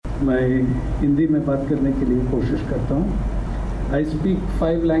मैं हिंदी में बात करने के लिए कोशिश करता हूँ। I speak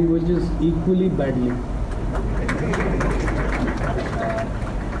 5 languages equally badly.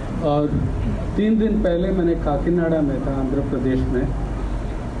 और 3 दिन पहले मैंने काकीनाडा में था, आंध्र प्रदेश में,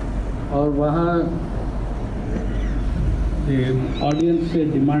 और वहाँ ऑडियंस से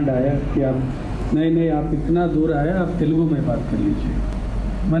डिमांड आया कि आप नहीं आप इतना दूर आए, आप तेलुगु में बात कर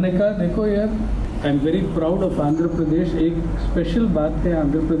लीजिए। मैंने कहा देखो यार, I am very proud of Andhra Pradesh. एक स्पेशल बात है,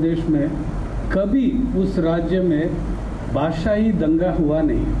 आंध्र प्रदेश में कभी उस राज्य में भाषाई दंगा हुआ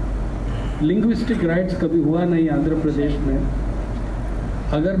नहीं, लिंग्विस्टिक राइट्स कभी हुआ नहीं आंध्र प्रदेश में।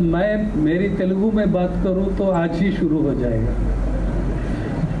 अगर मैं मेरी तेलुगु में बात करूं तो आज ही शुरू हो जाएगा।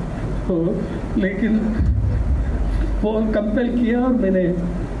 तो लेकिन वो कंपेल किया और मैंने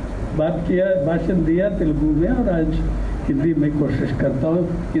बात किया, भाषण दिया तेलुगु में, और आज हिंदी में कोशिश करता हूँ।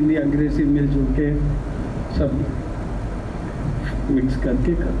 हिंदी अंग्रेजी मिलजुल के सब मिक्स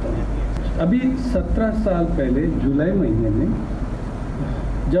करके करता हूँ। अभी 17 साल पहले जुलाई महीने में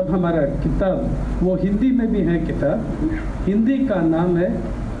जब हमारा किताब, वो हिंदी में भी है किताब, हिंदी का नाम है,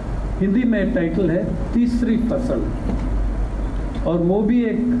 हिंदी में टाइटल है तीसरी फसल, और वो भी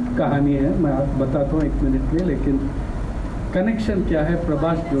एक कहानी है, मैं आप बताता हूँ 1 मिनट में। लेकिन कनेक्शन क्या है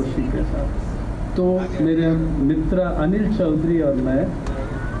प्रभाष जोशी के साथ? तो मेरे मित्र अनिल चौधरी और मैं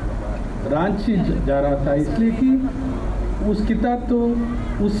रांची जा रहा था, इसलिए कि उस किताब तो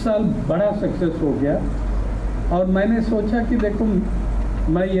उस साल बड़ा सक्सेस हो गया, और मैंने सोचा कि देखो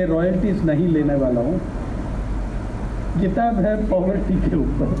मैं ये रॉयल्टीज़ नहीं लेने वाला हूँ, किताब है पॉवर्टी के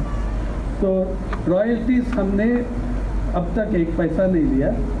ऊपर, तो रॉयल्टीज़ हमने अब तक 1 पैसा नहीं लिया।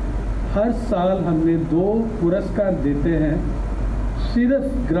 हर साल हमने 2 पुरस्कार देते हैं सिर्फ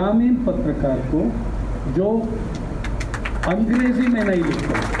ग्रामीण पत्रकार को जो अंग्रेजी में नहीं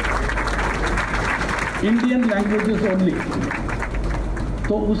लिखते, इंडियन लैंग्वेजेस ओनली।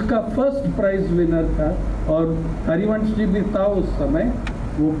 तो उसका फर्स्ट प्राइज विनर था, और हरिवंश जी भी था उस समय,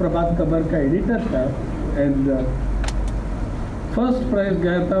 वो प्रभात खबर का एडिटर था, एंड फर्स्ट प्राइज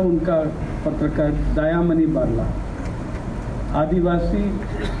गया था उनका पत्रकार दयामणि बारला, आदिवासी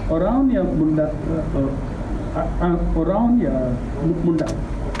ओरावन या मुंडा, ओरावन या मुंडा,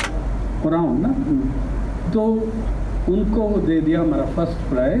 ओरावन ना, तो उनको दे दिया हमारा फर्स्ट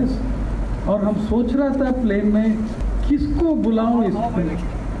प्राइज। और हम सोच रहा था प्लेन में किसको बुलाऊं इस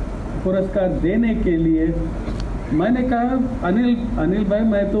पुरस्कार देने के लिए। मैंने कहा अनिल भाई,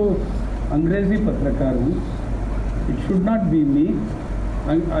 मैं तो अंग्रेजी पत्रकार हूँ, इट शुड नॉट बी मी।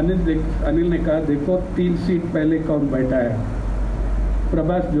 अनिल ने कहा देखो 3 सीट पहले कौन बैठा है?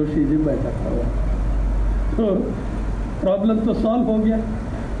 प्रभाष जोशी जी बैठा था। तो प्रॉब्लम तो सॉल्व हो गया।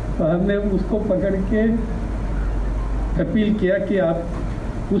 तो हमने उसको पकड़ के अपील किया कि आप,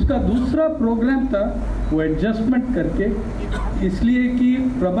 उसका दूसरा प्रोग्राम था वो एडजस्टमेंट करके, इसलिए कि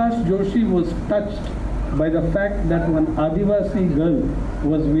Prabhash Joshi was touched by the fact that one Adivasi girl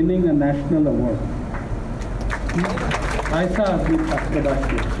was winning a national award. ऐसा आदमी था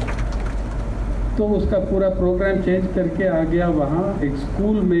प्रभाष जोशी। तो उसका पूरा प्रोग्राम चेंज करके आ गया वहाँ एक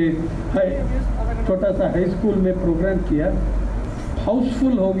स्कूल में, छोटा सा हाई स्कूल में प्रोग्राम किया,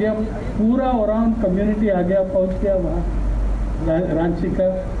 हाउसफुल हो गया, पूरा ओरावन कम्युनिटी आ गया, पहुँच गया वहाँ रांची का।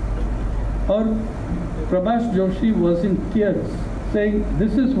 और Prabhash Joshi was in tears saying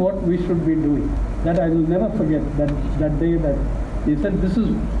this is what we should be doing, that I will never forget that day that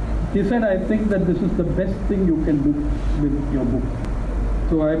he said I think that this is the best thing you can do with your book.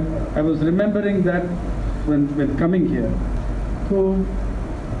 So I was remembering that when coming here. तो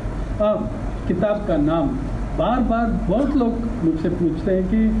किताब का नाम बार बहुत लोग मुझसे पूछते हैं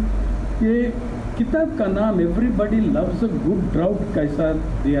कि ये किताब का नाम everybody loves a good drought कैसा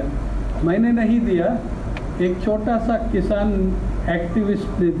दिया? मैंने नहीं दिया, एक छोटा सा किसान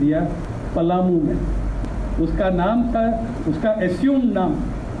एक्टिविस्ट ने दिया पलामू में। उसका नाम था, उसका एस्यूम नाम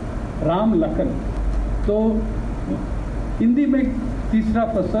राम लखन। तो हिंदी में तीसरा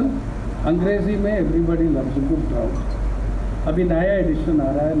फसल, अंग्रेजी में everybody loves a good drought. अभी नया एडिशन आ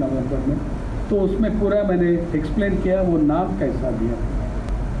रहा है नवंबर में, तो उसमें पूरा मैंने एक्सप्लेन किया वो नाम कैसा दिया।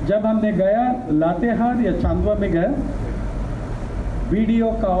 जब हमने गया लातेहार या चांदवा में गया,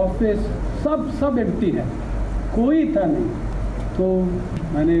 वीडियो का ऑफिस सब एम्प्टी है, कोई था नहीं। तो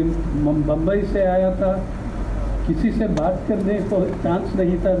मैंने बम्बई से आया था, किसी से बात करने को चांस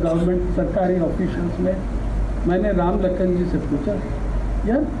नहीं था गवर्नमेंट सरकारी ऑफिशियल्स में। मैंने राम लखन जी से पूछा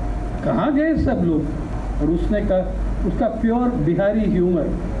यार कहाँ गए सब लोग, और उसने कहा, उसका प्योर बिहारी ह्यूमर,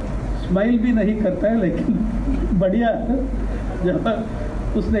 स्माइल भी नहीं करता है लेकिन बढ़िया।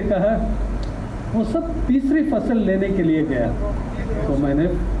 जब उसने कहा वो सब तीसरी फसल लेने के लिए गया, तो मैंने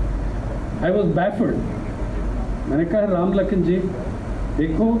आई वॉज बैफल्ड। मैंने कहा राम लखन जी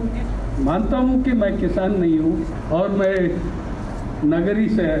देखो, मानता हूँ कि मैं किसान नहीं हूँ और मैं नगरी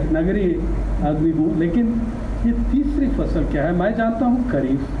आदमी हूँ, लेकिन ये तीसरी फसल क्या है? मैं जानता हूँ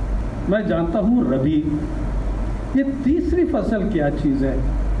खरीफ, मैं जानता हूँ रबी, ये तीसरी फसल क्या चीज़ है?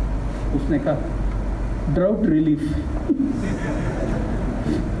 उसने कहा ड्राउट रिलीफ।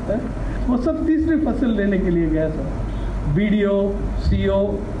 वो सब तीसरी फसल लेने के लिए गया था, बीडीओ, सीओ,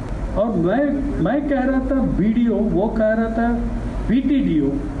 और मैं कह रहा था बीडीओ, वो कह रहा था बीटीडीओ।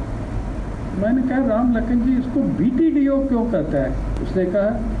 मैंने कहा राम लखन जी, इसको बीटीडीओ क्यों कहता है? उसने कहा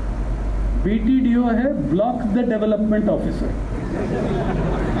बीटीडीओ है ब्लॉक द डेवलपमेंट ऑफिसर।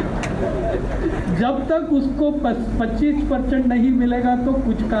 जब तक उसको 25% नहीं मिलेगा तो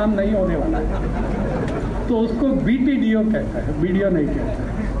कुछ काम नहीं होने वाला है, तो उसको बीटीडीओ कहता है, बीडीओ नहीं कहता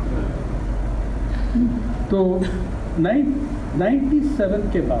है। तो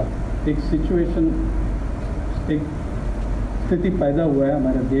 97 के बाद एक स्थिति पैदा हुआ है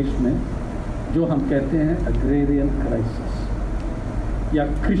हमारे देश में, जो हम कहते हैं अग्रेरियन क्राइसिस या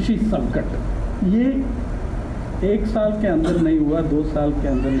कृषि संकट। ये 1 साल के अंदर नहीं हुआ, 2 साल के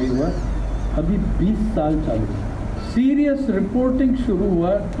अंदर नहीं हुआ, अभी 20 साल चालू है। सीरियस रिपोर्टिंग शुरू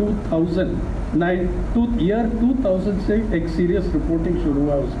हुआ 2000 से एक सीरियस रिपोर्टिंग शुरू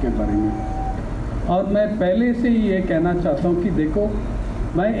हुआ उसके बारे में। और मैं पहले से ही ये कहना चाहता हूँ कि देखो,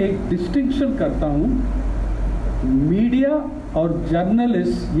 मैं एक डिस्टिंक्शन करता हूँ, मीडिया और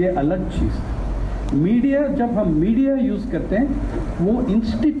जर्नलिस्ट ये अलग चीज़ है। मीडिया, जब हम मीडिया यूज़ करते हैं वो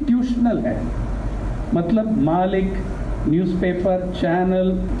इंस्टीट्यूशनल है, मतलब मालिक, न्यूज़पेपर, चैनल।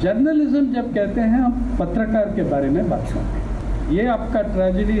 जर्नलिज्म जब कहते हैं हम पत्रकार के बारे में बात करते हैं। ये आपका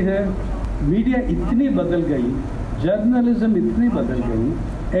ट्रेजेडी है, मीडिया इतनी बदल गई, जर्नलिज्म इतनी बदल गई।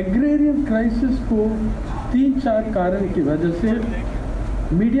 एग्रेरियन क्राइसिस को 3-4 कारण की वजह से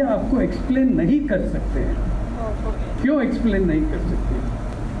मीडिया आपको एक्सप्लेन नहीं कर सकते हैं। क्यों एक्सप्लेन नहीं कर सकते?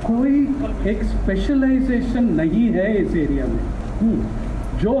 कोई एक स्पेशलाइजेशन नहीं है इस एरिया में।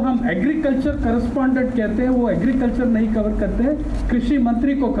 जो हम एग्रीकल्चर करस्पॉन्डेंट कहते हैं वो एग्रीकल्चर नहीं कवर करते हैं, कृषि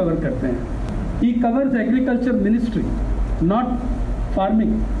मंत्री को कवर करते हैं। He covers agriculture ministry, not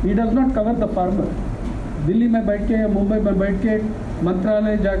farming. He does not cover the farmer. Delhi में बैठ के या मुंबई में बैठ के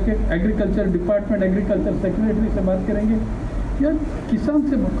मंत्रालय जाके एग्रीकल्चर डिपार्टमेंट, एग्रीकल्चर सेक्रेटरी से बात करेंगे या किसान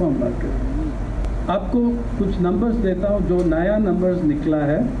से कौन बात करेंगे? आपको कुछ नंबर्स देता हूँ, जो नया नंबर्स निकला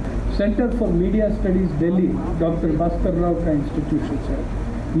है। Centre for media studies Delhi, doctor Bhaskar Rao का इंस्टीट्यूशन है।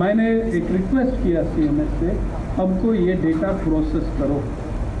 मैंने एक रिक्वेस्ट किया CMS से, हमको ये डेटा प्रोसेस करो।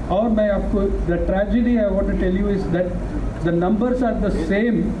 और मैं आपको, the tragedy I want to tell you is that the numbers are the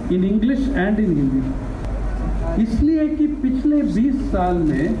same in English and in Hindi. इसलिए कि पिछले 20 साल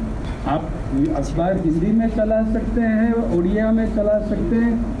में आप अखबार हिंदी में चला सकते हैं, उड़िया में चला सकते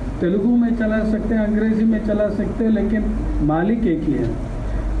हैं, तेलुगु में चला सकते हैं, अंग्रेजी में चला सकते हैं, लेकिन मालिक एक ही है।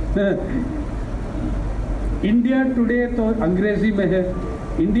 इंडिया टुडे तो अंग्रेजी में है,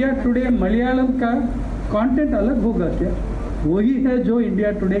 इंडिया टुडे मलयालम का कंटेंट अलग होगा क्या? वही है जो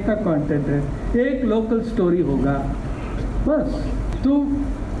इंडिया टुडे का कंटेंट है, एक लोकल स्टोरी होगा बस। तो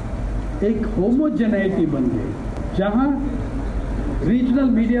एक होमोजेनाइटी बन गई, जहाँ रीजनल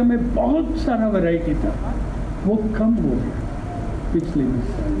मीडिया में बहुत सारा वैरायटी था, वो कम हो गया पिछले 20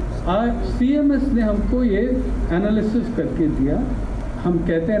 साल। आज CMS ने हमको ये एनालिसिस करके दिया। हम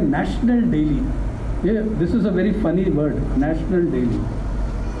कहते हैं नेशनल डेली, ये this is a very funny word, national daily.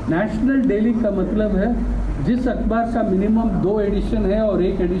 National daily का मतलब है जिस अखबार का मिनिमम 2 एडिशन है और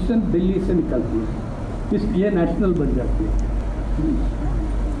 1 एडिशन दिल्ली से निकलती है, ये नेशनल बन जाती है।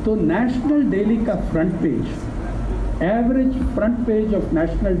 तो नेशनल डेली का front page, average front page of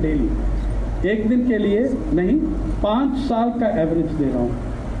national daily, एक दिन के लिए नहीं, 5 साल का एवरेज दे रहा हूँ।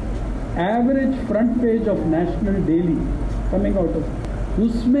 Average front page of national daily coming out of,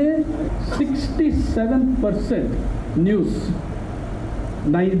 उसमें 67% न्यूज़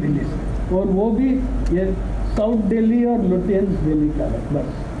नई दिल्ली से, और वो भी ये साउथ दिल्ली और लुटियंस दिल्ली का है बस।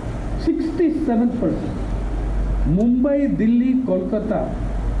 67%। मुंबई, दिल्ली, कोलकाता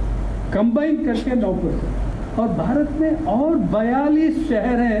कंबाइन करके 9%। और भारत में और 42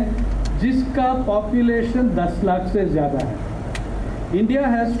 शहर हैं जिसका पॉपुलेशन 10 लाख से ज़्यादा है। India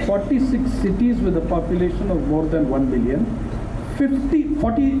has 46 cities with a population of more than 1 million,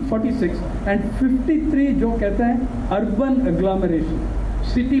 46 and 53 जो कहते हैं urban agglomeration,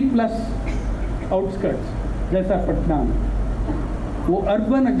 city plus outskirts, जैसा पटना में, वो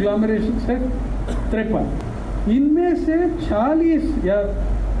अर्बन एग्लोमरेशन से 53। इनमें से 40 या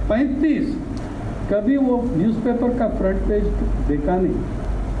 35 कभी वो न्यूज़पेपर का फ्रंट पेज देखा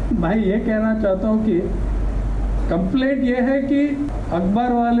नहीं। मैं ये कहना चाहता हूँ कि कंप्लेंट ये है कि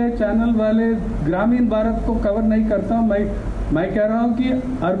अखबार वाले, चैनल वाले ग्रामीण भारत को कवर नहीं करता हूँ। मैं मैं कह रहा हूँ कि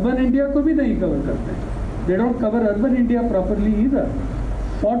अर्बन इंडिया को भी नहीं कवर करते हैं. They don't cover urban India properly either.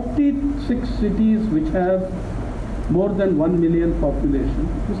 46 cities which have more than 1 million population,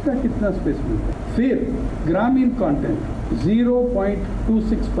 उसका कितना स्पेस मिलता है? फिर ग्रामीण कंटेंट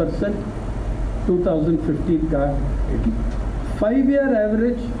 0.26% 2015 का, 5-year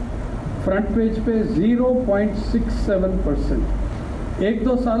एवरेज फ्रंट पेज पे 0.67%.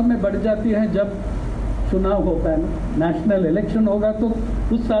 1-2 साल में बढ़ जाती है जब चुनाव होता है ना, नेशनल इलेक्शन होगा तो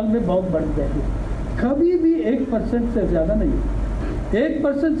उस साल में बहुत बढ़ जाएगी. कभी भी 1% से ज़्यादा नहीं,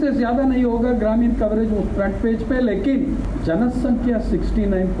 1% से ज़्यादा नहीं होगा ग्रामीण कवरेज उस फ्रंट पेज पे. लेकिन जनसंख्या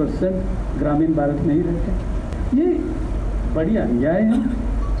 69% ग्रामीण भारत में ही रहते. ये बड़ी अन्याय है.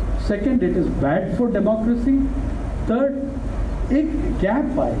 Second, it is bad for democracy. Third, एक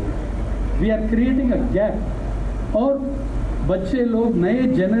गैप आए, we are creating a gap. और बच्चे लोग, नए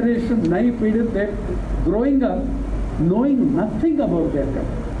जनरेशन, नई पीढ़ी, they growing up knowing nothing about their country.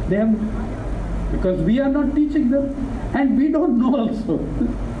 They have, because we are not teaching them and we don't know also.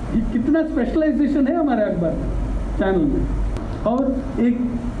 कितना specialisation है हमारे अखबार चैनल में. और एक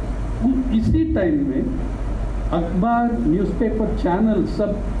इसी टाइम में अखबार, न्यूज़पेपर, चैनल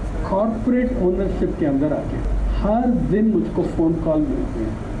सब कॉर्पोरेट ओनरशिप के अंदर आके हर दिन मुझको फ़ोन कॉल मिलते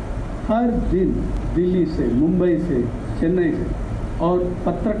हैं, हर दिन, दिल्ली से, मुंबई से, चेन्नई से. और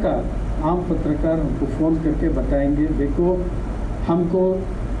पत्रकार, आम पत्रकार हमको फ़ोन करके बताएंगे, देखो हमको,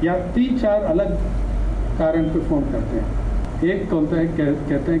 या 3-4 अलग कारण पे फ़ोन करते हैं. एक कहता है,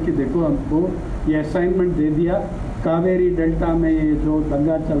 कहते हैं कि देखो हमको ये असाइनमेंट दे दिया, कावेरी डेल्टा में ये जो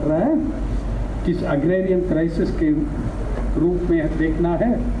दंगा चल रहा है किस अग्रेरियन क्राइसिस के रूप में देखना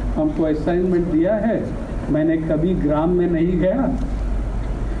है, हमको असाइनमेंट दिया है, मैंने कभी ग्राम में नहीं गया,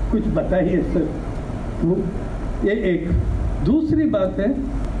 कुछ बताइए सर. ये एक. दूसरी बात है,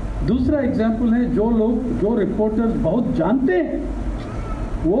 दूसरा एग्जाम्पल है, जो लोग, जो रिपोर्टर्स बहुत जानते हैं,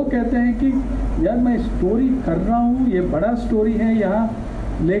 वो कहते हैं कि यार मैं स्टोरी कर रहा हूँ, ये बड़ा स्टोरी है यहाँ,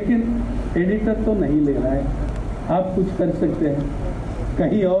 लेकिन एडिटर तो नहीं ले रहा है. आप कुछ कर सकते हैं,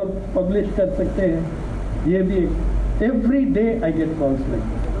 कहीं और पब्लिश कर सकते हैं. ये भी एक. Every day I get calls like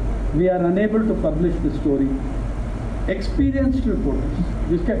we are unable to publish the story. Experienced reporters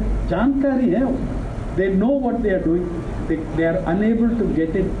जिसका जानकारी है, they know what they are doing, they are unable to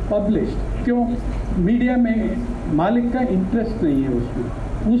get it published. क्यों? मीडिया में मालिक का इंटरेस्ट नहीं है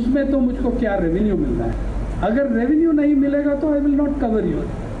उसमें तो मुझको क्या रेवेन्यू मिलना है. अगर रेवेन्यू नहीं मिलेगा तो I will not cover you.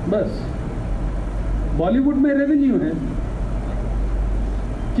 बस. बॉलीवुड में रेवेन्यू है,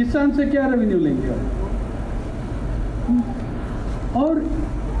 किसान से क्या रेवेन्यू लेंगे. और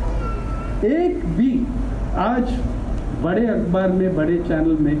एक भी आज बड़े अखबार में, बड़े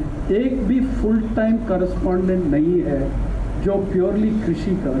चैनल में एक भी फुल टाइम करस्पॉन्डेंट नहीं है जो प्योरली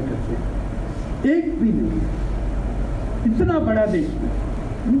कृषि कवर करते हैं. एक भी नहीं. इतना बड़ा देश में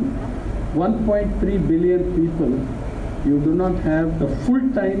 1.3 billion people, you do not have the full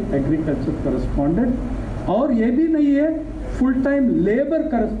time agriculture correspondent. और ये भी नहीं है फुल टाइम लेबर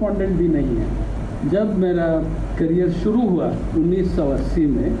करस्पॉन्डेंट भी नहीं है. जब मेरा करियर शुरू हुआ 1980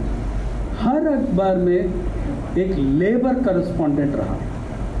 में, हर अखबार में एक लेबर करस्पॉन्डेंट रहा,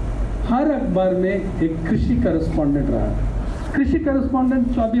 हर अखबार में एक कृषि करस्पॉन्डेंट रहा. कृषि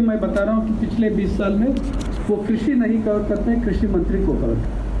करस्पॉन्डेंट तो अभी मैं बता रहा हूँ कि पिछले 20 साल में वो कृषि नहीं कवर करते हैं, कृषि मंत्री को कवर.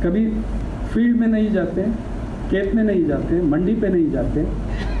 कभी फील्ड में नहीं जाते, खेत में नहीं जाते, मंडी पे नहीं जाते,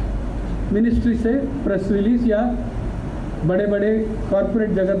 मिनिस्ट्री से प्रेस रिलीज या बड़े बड़े कॉर्पोरेट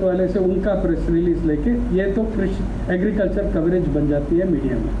जगत वाले से उनका प्रेस रिलीज लेके ये तो कृषि एग्रीकल्चर कवरेज बन जाती है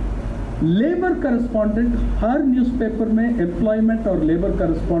मीडिया में. लेबर करस्पॉन्डेंट हर न्यूज़पेपर में एम्प्लॉयमेंट और लेबर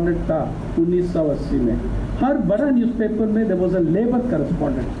करस्पॉन्डेंट था 1980 में. हर बड़ा न्यूज़पेपर में there was a labour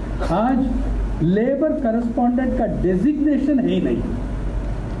correspondent. आज लेबर करस्पॉन्डेंट का डेजिग्नेशन है ही नहीं.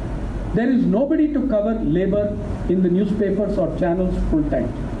 There is nobody to cover labour in the newspapers और चैनल्स फुल टाइम.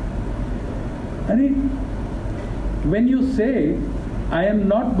 अरे when you say I am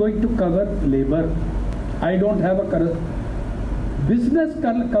not going to cover labour, I don't have a business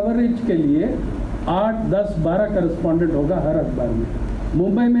coverage के लिए 8, 10, 12 correspondent होगा हर अखबार में.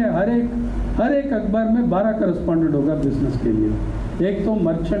 मुंबई में हर एक अखबार में 12 करस्पॉन्डेंट होगा बिजनेस के लिए. एक तो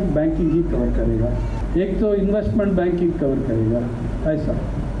मर्चेंट बैंकिंग ही कवर करेगा, एक तो इन्वेस्टमेंट बैंकिंग कवर करेगा. ऐसा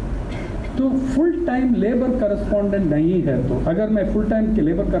तो फुल टाइम लेबर करस्पॉन्डेंट नहीं है. तो अगर मैं फुल टाइम के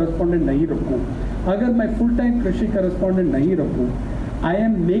लेबर करस्पॉन्डेंट नहीं रखूँ, अगर मैं फुल टाइम कृषि करस्पॉन्डेंट नहीं रखूँ, I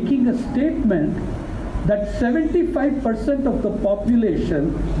am making a statement that 75% of the population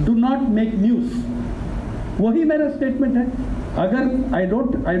do not make news. वही मेरा स्टेटमेंट है. अगर I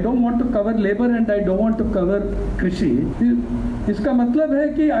don't want to cover labor and I don't want to cover कृषि, इसका मतलब है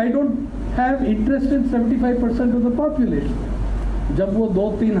कि I don't have interest in 75% of the population. जब वो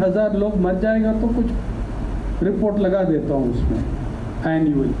 2-3 हज़ार लोग मर जाएगा तो कुछ रिपोर्ट लगा देता हूँ उसमें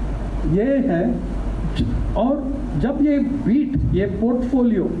एनुअल। ये है। और जब ये बीट, ये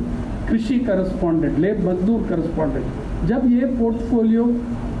पोर्टफोलियो, कृषि करस्पॉन्डेंट, लेब मजदूर करस्पॉन्डेंट, जब ये पोर्टफोलियो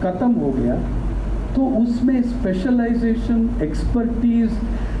ख़त्म हो गया तो उसमें स्पेशलाइजेशन, एक्सपर्टीज,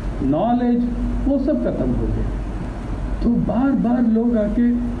 नॉलेज, वो सब ख़त्म हो गया। तो बार बार लोग आके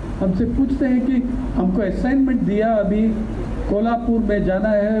हमसे पूछते हैं कि हमको असाइनमेंट दिया, अभी कोल्हापुर में जाना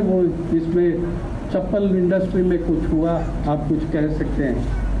है, वो इसमें चप्पल इंडस्ट्री में कुछ हुआ, आप कुछ कह सकते हैं।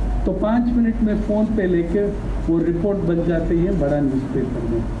 तो 5 मिनट में फ़ोन पे लेके वो रिपोर्ट बन जाती है बड़ा न्यूज़पेपर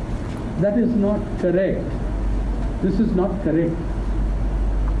में। That is not correct, this is not correct.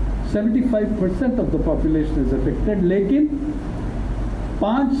 75% of the population is affected, लेकिन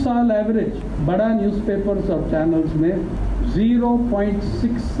 5 साल एवरेज बड़ा न्यूज़पेपर्स और चैनल्स में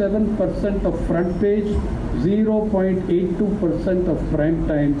 0.67% of front page, 0.82% of prime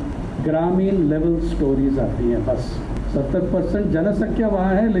time ग्रामीण लेवल स्टोरीज आती हैं बस। 70% जनसंख्या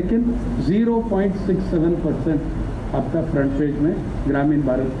वहाँ है, लेकिन 0.67% आपका फ्रंट पेज में ग्रामीण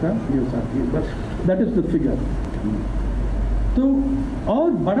भारत का न्यूज़ आती है बस। That is the figure. तो और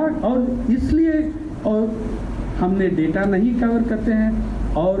बड़ा, और इसलिए, और हमने डेटा नहीं कवर करते हैं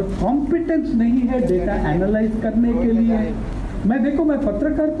और कॉम्पिटेंस नहीं है डेटा एनालाइज करने के लिए। मैं देखो, मैं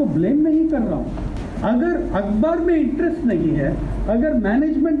पत्रकार को ब्लेम नहीं कर रहा हूँ। अगर अखबार में इंटरेस्ट नहीं है, अगर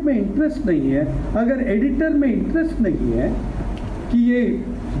मैनेजमेंट में इंटरेस्ट नहीं है, अगर एडिटर में इंटरेस्ट नहीं है कि ये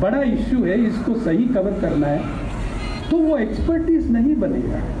बड़ा इश्यू है, इसको सही कवर करना है, तो वो एक्सपर्टीज नहीं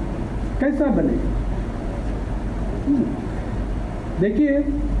बनेगा। कैसा बनेगा? देखिए,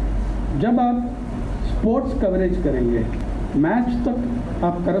 जब आप स्पोर्ट्स कवरेज करेंगे, मैच तक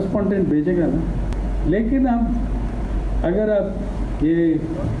आप करस्पॉन्डेंट भेजेगा ना, लेकिन आप अगर आप ये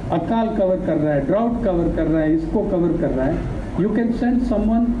अकाल कवर कर रहा है, ड्राउट कवर कर रहा है, इसको कवर कर रहा है, you can send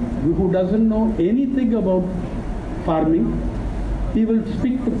someone who doesn't know anything about farming. He will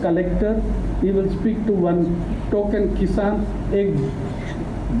speak to collector, he will speak to one token किसान, एक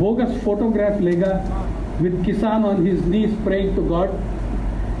बोगस फोटोग्राफ लेगा with किसान on his knees praying to God.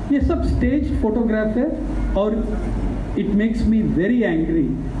 ये सब stage photograph है और it makes me very angry,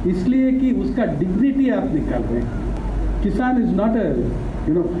 इसलिए कि उसका डिग्निटी आप निकाल रहे हैं. किसान is not a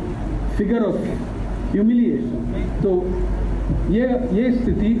figure of humiliation. तो ये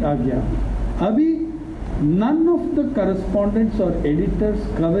स्थिति आ गया. अभी none of the correspondents or editors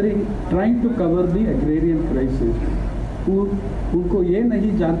trying to cover the agrarian crisis, उनको ये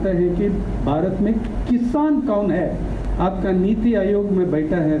नहीं जानता है कि भारत में किसान कौन है. आपका नीति आयोग में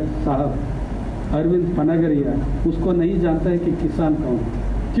बैठा है साहब अरविंद पनागरिया, उसको नहीं जानता है कि किसान कौन है.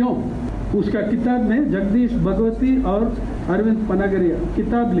 क्यों? उसका किताब में जगदीश भगवती और अरविंद पनागरिया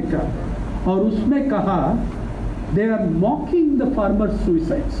किताब लिखा और उसमें कहा they are मॉकिंग the farmers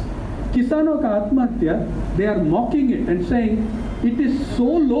suicides. किसानों का आत्महत्या, they are मॉकिंग it and saying it is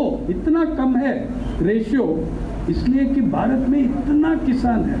so लो, इतना कम है रेशियो, इसलिए कि भारत में इतना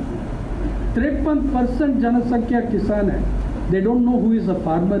किसान है. 53% जनसंख्या किसान है. They don't know who is a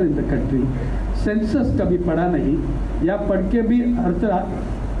farmer in the country. Census कभी पढ़ा नहीं, या पढ़ के भी अर्थ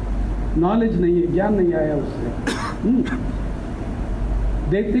नॉलेज नहीं है, ज्ञान नहीं आया उससे.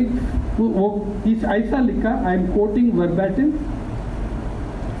 दे थिंक वो ऐसा लिखा, I am quoting वर्बैटिम,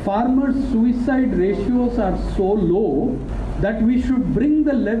 farmers suicide ratios are so low that we should bring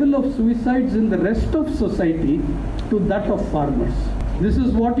the level of suicides in the rest of society to that of farmers. This is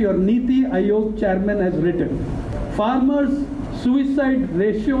what your Niti Aayog chairman has written. Farmers suicide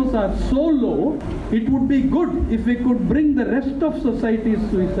ratios are so low, it would be good if we could bring the rest of society's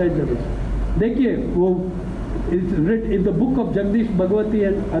suicide levels. देखिए, वो it's written in the book of Jagdish Bhagwati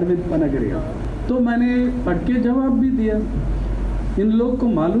and Arvind Panagaria. तो मैंने पढ़ के जवाब भी दिया. इन लोग को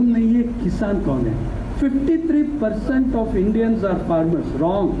मालूम नहीं है किसान कौन है. 53% of Indians are farmers.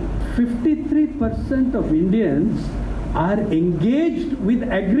 Wrong. 53% of Indians are engaged with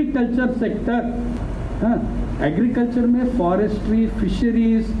agriculture sector. हाँ, एग्रीकल्चर में फॉरेस्ट्री,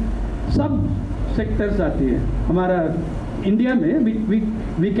 फिशरीज, सब सेक्टर्स आती है. हमारा इंडिया में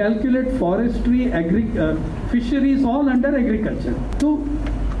we calculate forestry, fisheries all under agriculture. तो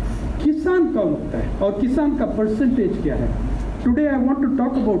किसान कौन होता है और किसान का परसेंटेज क्या है? Today I want to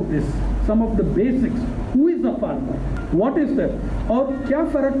talk about this, some of the basics. Who is a farmer? What is that? और क्या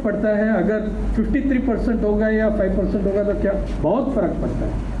फ़र्क पड़ता है अगर 53% होगा या 5% होगा, तो क्या बहुत फ़र्क पड़ता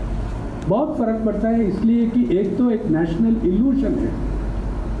है. बहुत फ़र्क पड़ता है इसलिए कि एक तो एक नेशनल इल्यूशन है.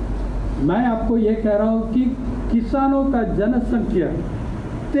 मैं आपको ये कह रहा हूँ कि किसानों का जनसंख्या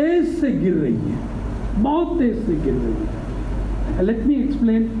तेज़ से गिर रही है, बहुत तेज़ से गिर रही है. Let me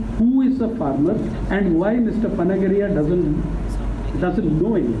explain who is a farmer and why Mr. Panagaria doesn't doesn't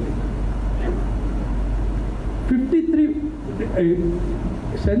know anything. 53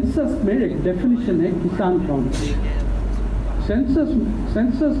 census में एक डेफिनेशन है किसान कौन है.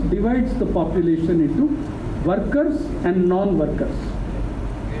 Census divides the population into workers and non workers,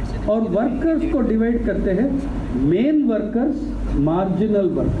 और वर्कर्स को डिवाइड करते हैं main workers, marginal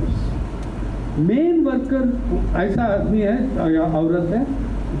workers. Main worker ऐसा आदमी है या औरत है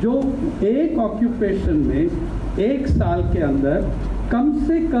जो एक ऑक्यूपेशन में एक साल के अंदर कम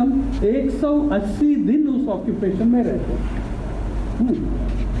से कम 180 दिन उस ऑक्यूपेशन में रहते हैं.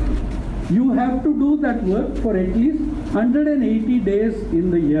 You have to do that work for at least 180 days in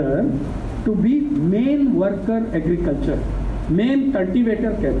the year to be main worker agriculture. Main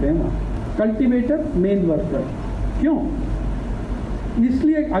cultivator कहते हैं वहाँ. Cultivator, main worker. क्यों?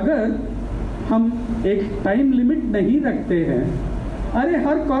 इसलिए अगर हम एक टाइम लिमिट नहीं रखते हैं, अरे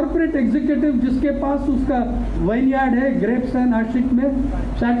हर कॉर्पोरेट एग्जीक्यूटिव जिसके पास उसका वाइनयार्ड है, ग्रेप्स है नासिक में,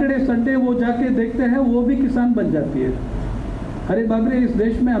 सैटरडे संडे वो जाके देखते हैं, वो भी किसान बन जाती है. अरे बाबरे, इस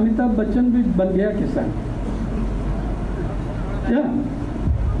देश में अमिताभ बच्चन भी बन गया किसान. क्या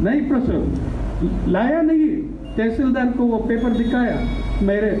नहीं प्रोफेसर लाया नहीं, तहसीलदार को वो पेपर दिखाया,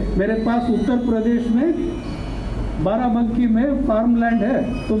 मेरे पास उत्तर प्रदेश में बाराबंकी में फार्म लैंड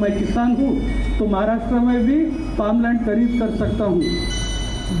है तो मैं किसान हूँ, तो महाराष्ट्र में भी फार्म लैंड खरीद कर सकता हूँ.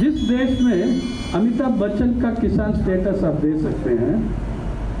 जिस देश में अमिताभ बच्चन का किसान स्टेटस आप दे सकते हैं,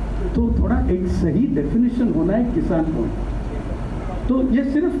 तो थोड़ा एक सही डेफिनेशन होना है किसान को. तो ये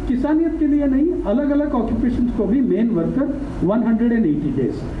सिर्फ किसानियत के लिए नहीं, अलग अलग ऑक्यूपेशन को भी मेन वर्कर 180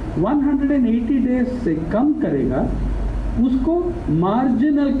 डेज 180 डेज से कम करेगा, उसको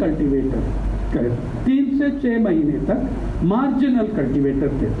मार्जिनल कल्टीवेटर कहे. 3 से 6 महीने तक मार्जिनल कल्टीवेटर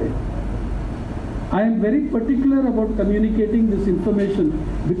कहते हैं. I am very particular about communicating this information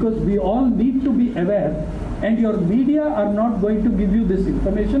because we all need to be aware, and your media are not going to give you this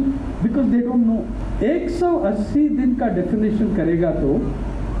information because they don't know. 180 दिन का definition करेगा तो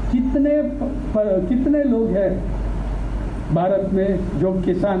कितने लोग हैं भारत में जो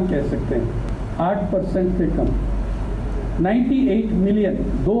किसान कह सकते हैं? 8% से कम. 98 मिलियन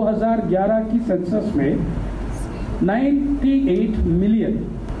 2011 की सेंसस में 98 मिलियन,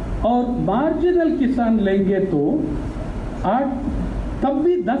 और मार्जिनल किसान लेंगे तो 8, तब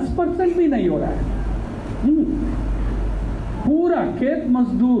भी 10% भी नहीं हो रहा है. पूरा खेत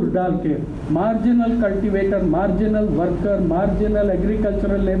मजदूर डाल के, marginal cultivator, marginal worker, marginal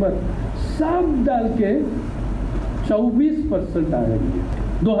agricultural labour सब डाल के 24% आ रही है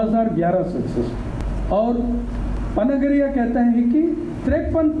 2011 सेंसस. और पनगरिया कहता है कि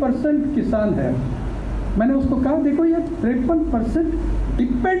 53% किसान है. मैंने उसको कहा देखो ये 53%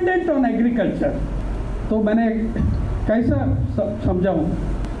 डिपेंडेंट ऑन एग्रीकल्चर. तो मैंने कैसा समझाऊं?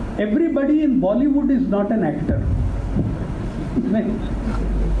 Everybody in Bollywood is not an actor. नहीं,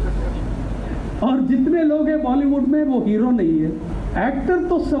 और जितने लोग हैं बॉलीवुड में वो हीरो नहीं है. एक्टर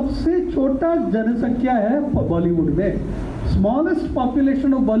तो सबसे छोटा जनसंख्या है बॉलीवुड में. Smallest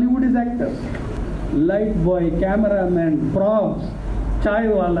population of Bollywood is actors. Light boy, cameraman, props, चाय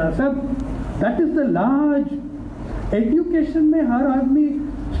वाला, सब. That is the large. Education में हर आदमी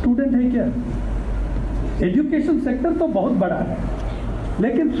स्टूडेंट है क्या? एजुकेशन सेक्टर तो बहुत बड़ा है,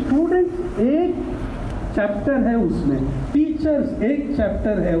 लेकिन स्टूडेंट एक चैप्टर है उसमें, टीचर्स एक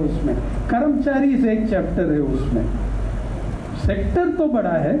चैप्टर है उसमें, कर्मचारी एक चैप्टर है उसमें. सेक्टर तो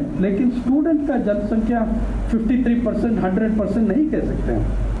बड़ा है, लेकिन स्टूडेंट का जनसंख्या 53%, 100% नहीं कह सकते हैं.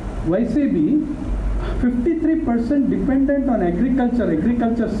 वैसे भी 53% डिपेंडेंट ऑन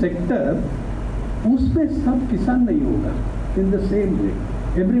एग्रीकल्चर सेक्टर, उसमें सब किसान नहीं होगा. In the same way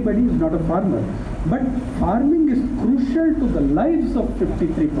everybody is not a farmer, but farming is crucial to the lives of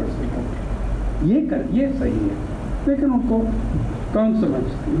 53%. ये सही है, लेकिन उनको कौन समझ,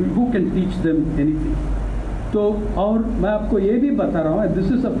 who can teach them anything? तो और मैं आपको ये भी बता रहा हूँ,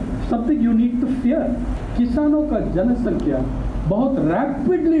 this is something you need to fear. किसानों का जनसंख्या बहुत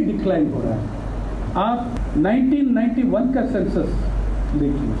रैपिडली डिक्लाइन हो रहा है. आप 1991 का सेंसस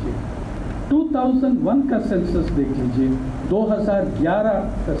देख लीजिए, 2001 का सेंसस देख लीजिए, 2011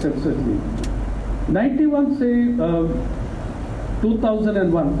 का सेंसस लीजिए. 91 से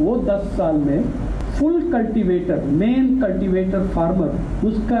 2001 वो 10 साल में full cultivator, main cultivator farmer,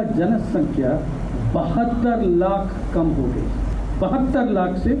 उसका जनसंख्या 72 लाख कम हो गई, 72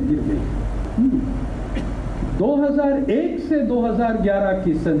 लाख से गिर गई. 2001 से 2011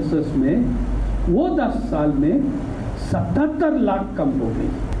 की सेंसस में वो 10 साल में 77 लाख कम हो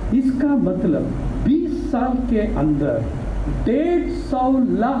गई. इसका मतलब 20 साल के अंदर 150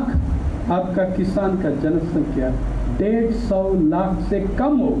 लाख आपका किसान का जनसंख्या 150 लाख से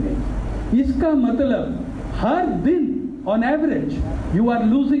कम हो गई. इसका मतलब हर दिन on average, you are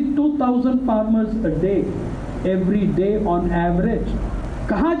losing 2,000 farmers a day, every day on average.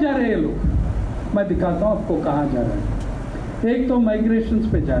 कहाँ जा रहे हैं लोग? मैं दिखाता हूँ आपको कहाँ जा रहे हैं। एक तो माइग्रेशंस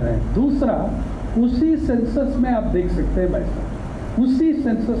पे जा रहे हैं, दूसरा उसी सेंसस में आप देख सकते हैं भाई साहब, उसी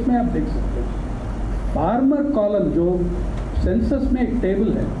सेंसस में आप देख सकते हैं फार्मर कॉलम, जो सेंसस में एक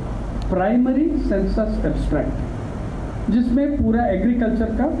टेबल है, प्राइमरी सेंसस एब्स्ट्रैक्ट, जिसमें पूरा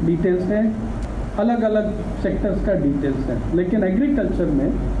एग्रीकल्चर का डिटेल्स है, अलग अलग सेक्टर्स का डिटेल्स है। लेकिन एग्रीकल्चर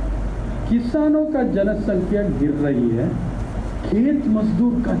में किसानों का जनसंख्या गिर रही है, खेत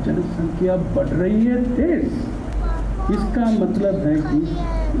मजदूर का जनसंख्या बढ़ रही है तेज। इसका मतलब है कि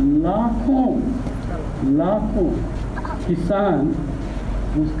लाखों किसान,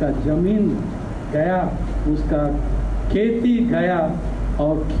 उसका जमीन गया, उसका खेती गया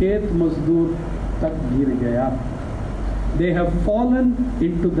और खेत मजदूर तक गिर गया। They have fallen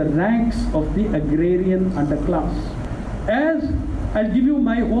into the ranks of the agrarian underclass. As I'll give you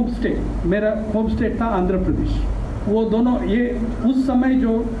my home state, मेरा होम स्टेट था आंध्र प्रदेश। वो दोनों, ये उस समय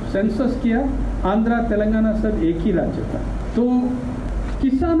जो सेंसस किया, आंध्रा तेलंगाना सब एक ही राज्य था। तो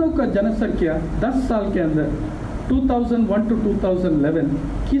किसानों का जनसंख्या 10 साल के अंदर 2001 to 2011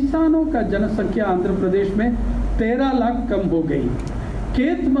 किसानों का जनसंख्या आंध्र प्रदेश में 13 लाख कम हो गई,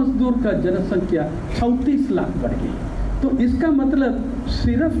 खेत मजदूर का जनसंख्या 34 लाख बढ़ गई। तो इसका मतलब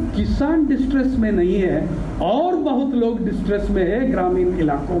सिर्फ किसान डिस्ट्रेस में नहीं है, और बहुत लोग डिस्ट्रेस में है ग्रामीण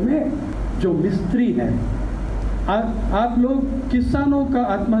इलाकों में, जो मिस्त्री हैं। आप लोग किसानों का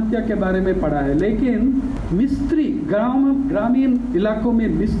आत्महत्या के बारे में पढ़ा है, लेकिन मिस्त्री, ग्रामीण इलाकों में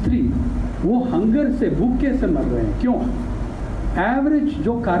मिस्त्री, वो हंगर से, भूखे से मर रहे हैं। क्यों? एवरेज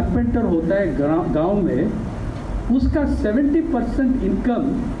जो कारपेंटर होता है गांव में, उसका 70% इनकम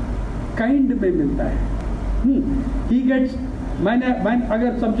काइंड में मिलता है। ही गेट्स, मैं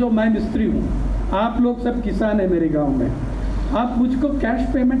अगर समझो मैं मिस्त्री हूँ, आप लोग सब किसान हैं मेरे गांव में, आप मुझको कैश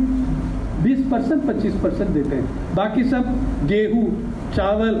पेमेंट 20% 25% देते हैं, बाकी सब गेहूँ,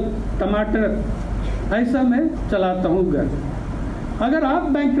 चावल, टमाटर, ऐसा मैं चलाता हूँ घर। अगर आप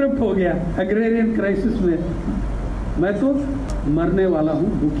बैंकक्रप्ट हो गया एग्रेरियन क्राइसिस में, मैं तो मरने वाला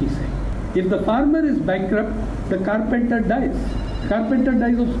हूँ भूखी से। If the farmer is bankrupt, the carpenter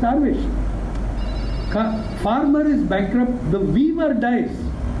dies of starvation. Farmer is bankrupt, the weaver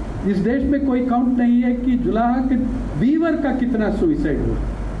dies. इस देश में कोई काउंट नहीं है कि जुलाहा के वीवर का कितना सुइसाइड हुआ,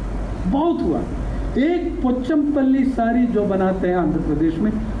 बहुत हुआ। एक पोचमपल्ली साड़ी जो बनाते हैं आंध्र प्रदेश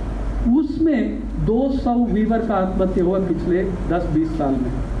में, उसमें 200 वीवर का आत्महत्या हुआ पिछले 10-20 साल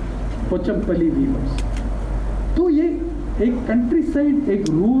में, पोचमपल्ली वीवर्स। तो ये एक कंट्री साइड, एक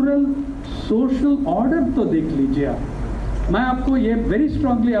रूरल सोशल ऑर्डर तो देख लीजिए आप। मैं आपको ये very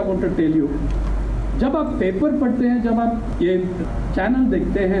strongly I want to tell you, जब आप पेपर पढ़ते हैं, जब आप ये चैनल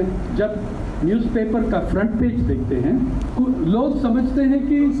देखते हैं, जब न्यूज़पेपर का फ्रंट पेज देखते हैं, लोग समझते हैं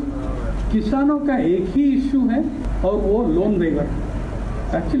कि किसानों का एक ही इशू है और वो लोन वेवर।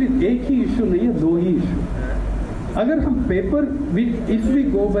 एक्चुअली एक ही इशू नहीं है, 2 ही इशू। अगर हम paper, if we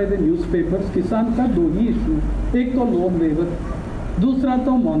go by the newspapers, किसान का 2 ही इशू, एक तो लोन वेवर, दूसरा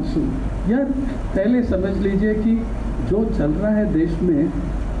तो मानसून। यार पहले समझ लीजिए कि जो चल रहा है देश में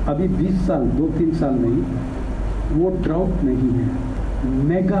अभी 20 साल, 2-3 साल नहीं, वो ड्राउट नहीं है,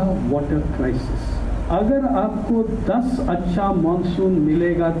 मेगा वाटर क्राइसिस। अगर आपको 10 अच्छा मानसून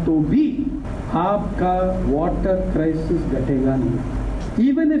मिलेगा तो भी आपका वाटर क्राइसिस घटेगा नहीं।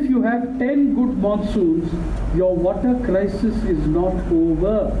 Even if you have 10 good monsoons, your water crisis is not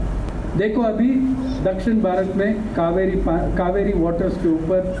over. देखो अभी दक्षिण भारत में कावेरी वाटर्स के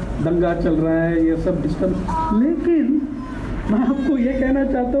ऊपर दंगा चल रहा है, ये सब डिस्टर्ब। लेकिन मैं आपको ये कहना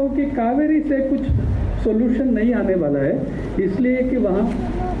चाहता हूँ कि कावेरी से कुछ सॉल्यूशन नहीं आने वाला है, इसलिए कि वहाँ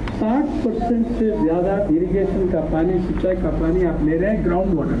 60% से ज़्यादा इरिगेशन का पानी, सिंचाई का पानी आप ले रहे हैं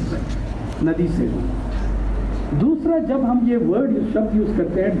ग्राउंड वाटर से, नदी से। दूसरा, जब हम ये शब्द यूज़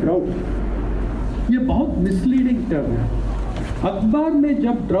करते हैं ड्राउट, ये बहुत मिसलीडिंग टर्म है। अखबार में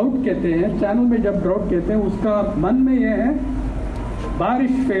जब ड्राउट कहते हैं, चैनल में जब ड्राउट कहते हैं, उसका मन में ये है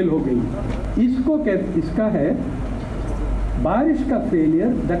बारिश फेल हो गई। इसका है बारिश का failure,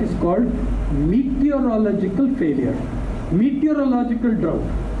 that is called meteorological failure, meteorological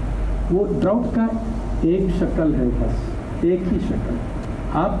drought. वो ड्राउट का एक शक्ल है, बस एक ही शक्ल।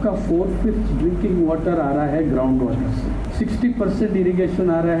 आपका 4/5 ड्रिंकिंग वाटर आ रहा है ग्राउंड वाटर से, 60% इरिगेशन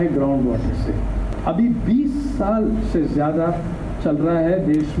आ रहा है ग्राउंड वाटर से। अभी 20 साल से ज़्यादा चल रहा है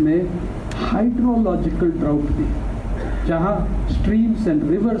देश में हाइड्रोलॉजिकल ड्राउट भी, जहाँ streams and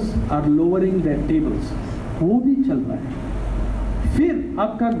rivers are lowering their tables, वो भी चल रहा है। फिर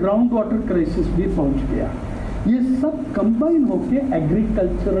आपका ग्राउंड वाटर क्राइसिस भी पहुंच गया। ये सब कंबाइन होके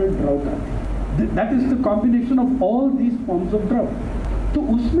एग्रीकल्चरल ड्राउट आते हैं। That is the combination of all these forms of drought. तो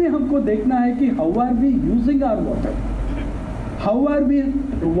उसमें हमको देखना है कि how are we using our water, how are we,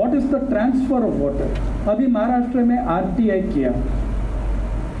 what is the transfer of water. अभी महाराष्ट्र में आरटीआई किया,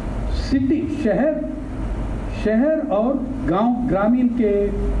 सिटी शहर और गांव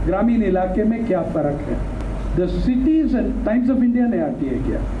ग्रामीण इलाके में क्या फर्क है। The cities and times of India ने आरटीआई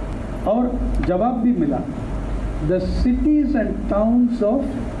किया और जवाब भी मिला, the cities and towns of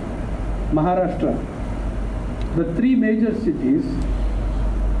Maharashtra, the 3 major cities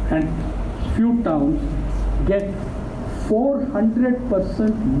and few towns get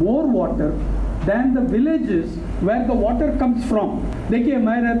 400% more water than the villages where the water comes from। देखिए,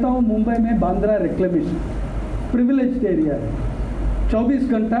 मैं रहता हूँ मुंबई में, बांद्रा रिक्लेमेशन प्रिविलेज्ड एरिया है, 24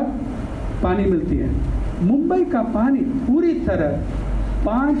 घंटा पानी मिलती है। मुंबई का पानी पूरी तरह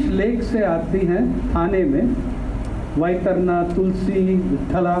 5 लेक से आती हैं आने में, वैतरना, तुलसी,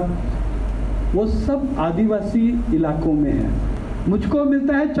 विठला, वो सब आदिवासी इलाकों में है। मुझको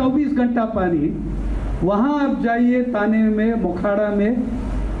मिलता है 24 घंटा पानी, वहाँ आप जाइए ताने में, मोखाड़ा में,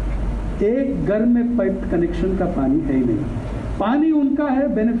 एक घर में पाइप कनेक्शन का पानी है ही नहीं। पानी उनका है,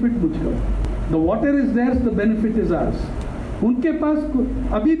 बेनिफिट मुझको, the water is theirs, the benefit is ours. उनके पास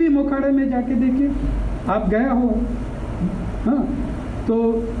अभी भी मोखाड़ा में जाके देखिए, आप गया हो, हाँ, तो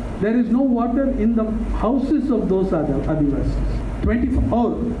there is no water in the houses of those आदिवासी 24। और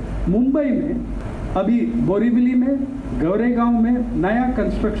मुंबई में अभी बोरीवली में, गौरेगांव में नया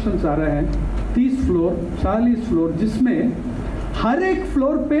कंस्ट्रक्शन आ रहे हैं, 30 फ्लोर 40 फ्लोर, जिसमें हर एक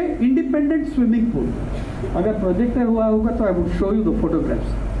फ्लोर पे इंडिपेंडेंट स्विमिंग पूल। अगर प्रोजेक्टर हुआ होगा तो I would show you the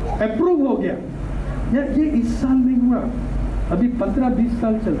photographs. Approve हो गया यार, ये इस साल नहीं हुआ, अभी 15-20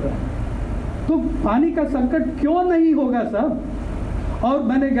 साल चल रहा है। तो पानी का संकट क्यों नहीं होगा साहब। और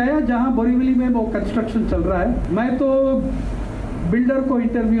मैंने गया जहाँ बोरीवली में वो कंस्ट्रक्शन चल रहा है, मैं तो बिल्डर को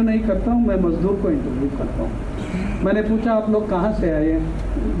इंटरव्यू नहीं करता हूँ, मैं मजदूर को इंटरव्यू करता हूँ। मैंने पूछा आप लोग कहाँ से आए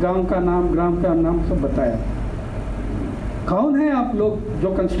हैं, गांव का नाम, ग्राम का नाम सब बताया। कौन है आप लोग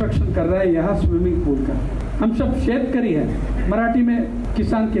जो कंस्ट्रक्शन कर रहे हैं यहाँ स्विमिंग पूल का। हम सब शेतकरी हैं, मराठी में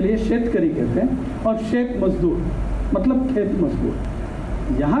किसान के लिए शेतकरी कहते हैं, और शेत मजदूर मतलब खेत मजदूर।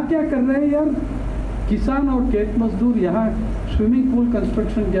 यहाँ क्या कर रहे हैं यार, किसान और खेत मजदूर यहाँ स्विमिंग पूल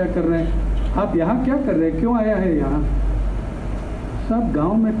कंस्ट्रक्शन क्या कर रहे हैं। आप यहाँ क्या कर रहे हैं, क्यों आया है यहाँ। सब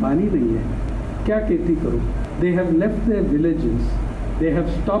गांव में पानी नहीं है, क्या खेती करूँ। They have left there villages, they have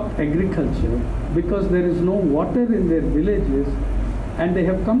stopped agriculture because there is no water in their villages, and they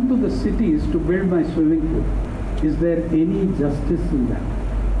have come to the cities to build my swimming pool. Is there any justice in that?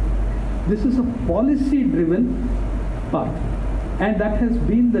 This is a policy driven path, and that has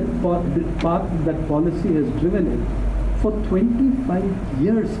been the path that policy has driven it for 25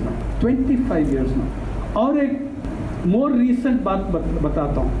 years now. 25 years now. और एक more recent बात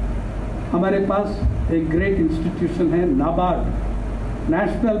बताता हूँ। हमारे पास एक great institution है, NABARD,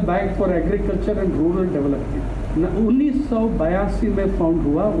 national bank for agriculture and rural development, 1982 में found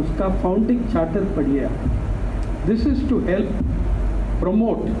हुआ। उसका फाउंडिंग चार्टर पढ़िए। This is to help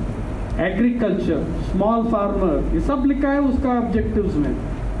promote agriculture, small farmer, ये सब लिखा है उसका ऑब्जेक्टिव्स में।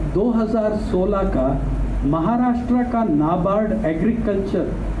 2016 का महाराष्ट्र का NABARD agriculture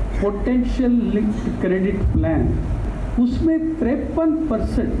potential linked credit plan, उसमें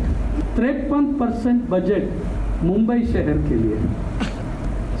 53% बजट मुंबई शहर के लिए।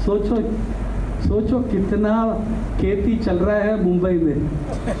 सोचो कितना खेती चल रहा है मुंबई में।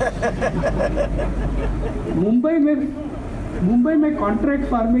 मुंबई में कॉन्ट्रैक्ट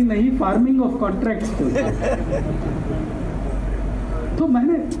फार्मिंग नहीं, फार्मिंग ऑफ कॉन्ट्रैक्ट्स चलता है। तो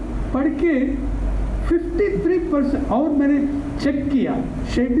मैंने पढ़ के 53%, और मैंने चेक किया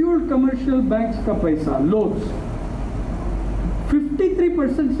शेड्यूल्ड कमर्शियल बैंक्स का पैसा, लोन्स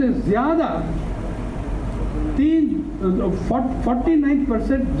 53% से ज्यादा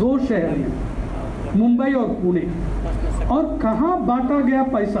 49% 2 शहर हैं, मुंबई और पुणे। और कहाँ बांटा गया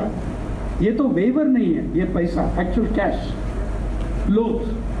पैसा, ये तो वेवर नहीं है, ये पैसा एक्चुअल कैश लोन्स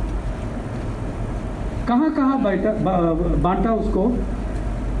कहाँ बांटा उसको।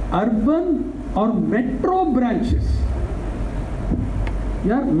 अर्बन और मेट्रो ब्रांचेस।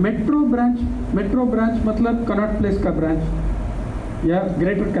 यार मेट्रो ब्रांच मतलब कनॉट प्लेस का ब्रांच या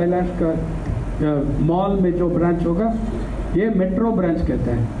ग्रेटर कैलाश का मॉल में जो ब्रांच होगा, ये मेट्रो ब्रांच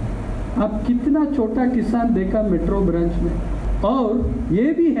कहते हैं। अब कितना छोटा किसान देखा मेट्रो ब्रांच में। और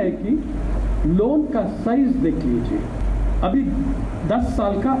ये भी है कि लोन का साइज देख लीजिए, अभी 10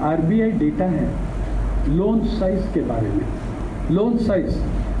 साल का आरबीआई डेटा है लोन साइज के बारे में। लोन साइज,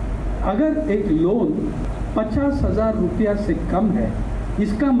 अगर एक लोन 50,000 रुपया से कम है,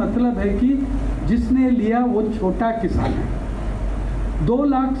 इसका मतलब है कि जिसने लिया वो छोटा किसान है। 2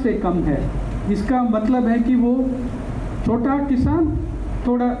 लाख से कम है इसका मतलब है कि वो छोटा किसान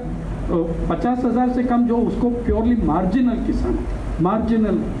थोड़ा 50,000 से कम, जो उसको प्योरली मार्जिनल किसान,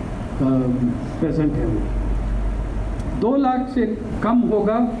 मार्जिनल पेसेंट है वो 2 लाख से कम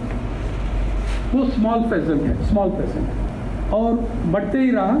होगा, वो स्मॉल पेसेंट है, स्मॉल पेसेंट है। और बढ़ते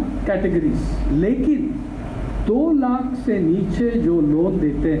ही रहा कैटेगरीज। लेकिन 2 लाख से नीचे जो लोन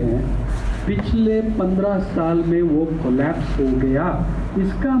देते हैं, पिछले 15 साल में वो कोलैप्स हो गया।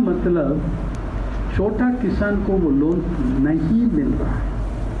 इसका मतलब छोटा किसान को वो लोन नहीं मिल रहा है।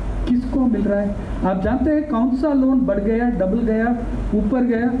 किसको मिल रहा है? आप जानते हैं कौन सा लोन बढ़ गया, डबल गया, ऊपर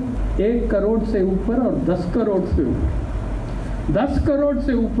गया? 1 करोड़ से ऊपर और 10 करोड़ से ऊपर। 10 करोड़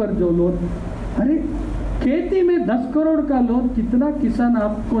से ऊपर जो लोन, अरे खेती में 10 करोड़ का लोन, कितना किसान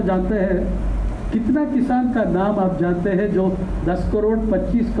आपको जानते हैं? कितना किसान का नाम आप जानते हैं जो 10 करोड़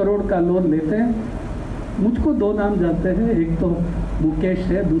 25 करोड़ का लोन लेते हैं? मुझको 2 नाम जानते हैं, एक तो मुकेश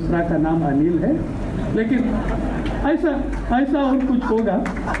है, दूसरा का नाम अनिल है। लेकिन ऐसा और कुछ होगा।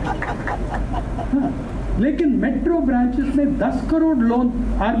 हाँ, लेकिन मेट्रो ब्रांचेस में 10 करोड़ लोन,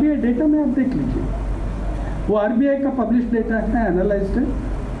 आरबीआई डेटा में आप देख लीजिए, वो आरबीआई का पब्लिश डेटा है, एनालाइज्ड है,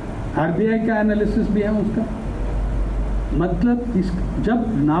 आरबीआई का एनालिसिस भी है उसका। मतलब जब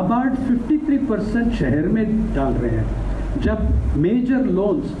नाबार्ड 53% शहर में डाल रहे हैं, जब मेजर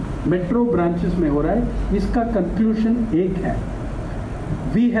लोन्स मेट्रो ब्रांचेस में हो रहा है, इसका कंक्लूजन एक है,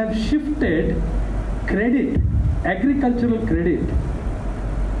 we have shifted credit, agricultural credit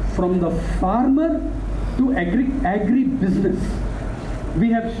from the farmer to agri business. We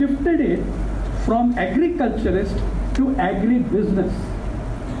have shifted it from agriculturist to agri business.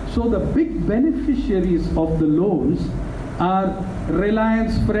 So the big beneficiaries of the loans are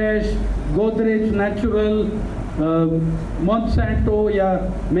Reliance Fresh, Godrej Natural, Monsanto या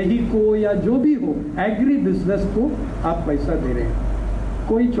Mexico या जो भी हो, agri business को आप पैसा दे रहे हैं।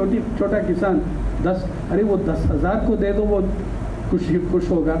 कोई छोटा किसान 10, अरे वो 10,000 को दे दो, वो खुश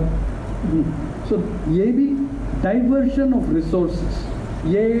होगा। सो ये भी डाइवर्जन ऑफ रिसोर्सेस,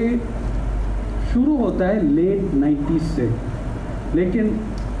 ये शुरू होता है लेट 90s से, लेकिन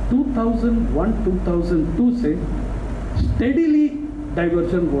 2001-2002 से स्टेडीली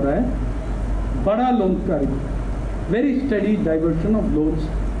डाइवर्जन हो रहा है, बड़ा लोन का, very study diversion of loans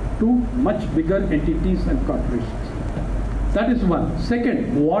too much bigger entities and corporations. That is one. Second,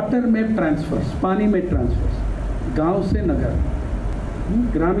 water में ट्रांसफर्स, पानी में ट्रांसफर्स, गांव से नगर,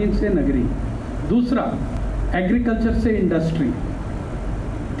 ग्रामीण से नगरी। दूसरा, एग्रीकल्चर से इंडस्ट्री।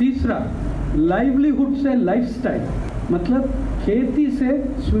 तीसरा, लाइवलीहुड से लाइफस्टाइल, मतलब खेती से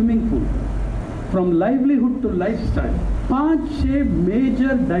swimming pool, from livelihood to lifestyle. 5-6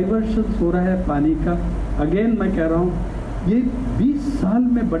 major diversion हो रहा है पानी का। अगेन मैं कह रहा हूँ, ये 20 साल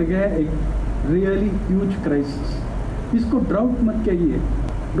में बढ़ गया है एक रियली ह्यूज क्राइसिस। इसको ड्राउट मत कहिए,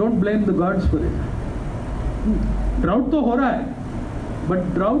 don't blame the gods for it. Drought तो हो रहा है, but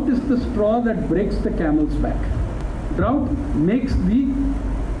drought is the straw that breaks the camels back. Drought makes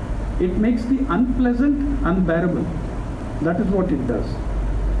the unpleasant unbearable, that is what it does.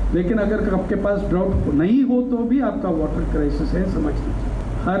 लेकिन अगर आपके पास ड्राउट नहीं हो तो भी आपका वाटर क्राइसिस है, समझ लीजिए।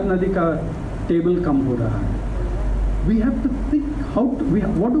 हर नदी का टेबल कम हो रहा है। We have to think how to,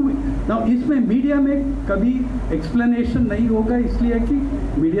 what do we now. इसमें मीडिया में कभी एक्सप्लेनेशन नहीं होगा, इसलिए कि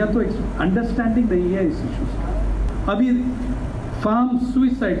मीडिया तो अंडरस्टैंडिंग नहीं है इस इशूज का। अभी फार्म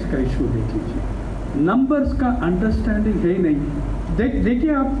सुइसाइड्स का इशू देख लीजिए, नंबर्स का अंडरस्टैंडिंग है ही नहीं।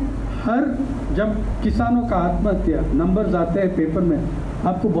 देखिए आप, हर जब किसानों का आत्महत्या नंबर्स आते हैं पेपर में,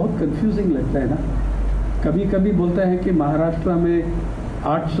 आपको बहुत कंफ्यूजिंग लगता है ना। कभी कभी बोलता है कि महाराष्ट्र में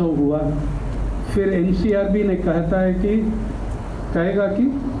 800 हुआ, फिर एनसीआरबी ने कहेगा कि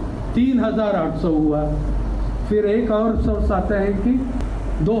 3,800 हुआ, फिर एक और सोर्स आता है कि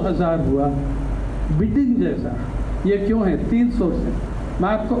 2,000 हुआ। बिडिंग जैसा ये क्यों है? 3 सोर्स है, मैं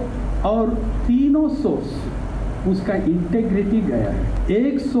आपको, और तीनों सोर्स उसका इंटेग्रिटी गया है।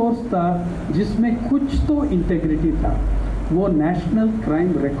 एक सोर्स था जिसमें कुछ तो इंटेग्रिटी था, वो national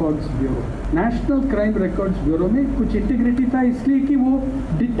crime records bureau. National crime records bureau में कुछ इंटीग्रिटी था, इसलिए कि वो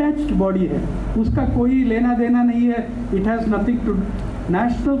डिटैच्ड बॉडी है, उसका कोई लेना देना नहीं है, it has nothing to.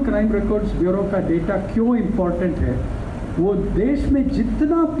 National crime records bureau का डेटा क्यों इम्पोर्टेंट है? वो देश में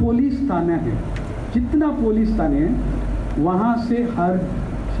जितना पुलिस थाना है वहाँ से हर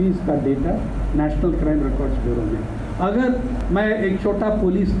चीज़ का data national crime records bureau में। अगर मैं एक छोटा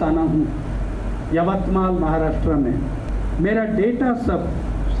पुलिस थाना हूँ यवतमाल महाराष्ट्र में, मेरा डेटा सब,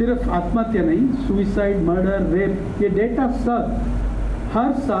 सिर्फ आत्महत्या नहीं, सुइसाइड, मर्डर, रेप, ये डेटा सब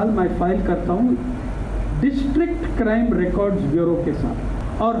हर साल मैं फाइल करता हूँ डिस्ट्रिक्ट क्राइम रिकॉर्ड्स ब्यूरो के साथ,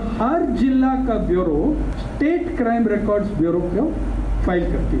 और हर जिला का bureau state crime records bureau को फाइल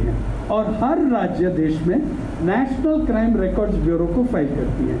करती है। और हर राज्य देश में नेशनल क्राइम रिकॉर्ड्स ब्यूरो को फाइल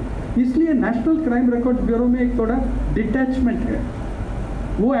करती है। इसलिए नेशनल क्राइम रिकॉर्ड्स ब्यूरो में एक थोड़ा डिटैचमेंट है,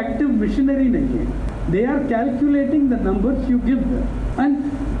 वो एक्टिव मिशनरी नहीं है। They are calculating the numbers you give them and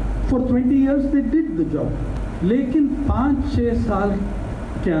for 20 years they did the job. लेकिन 5-6 साल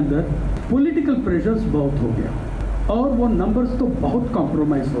के अंदर पॉलिटिकल प्रेशर्स बहुत हो गया और वो नंबर्स तो बहुत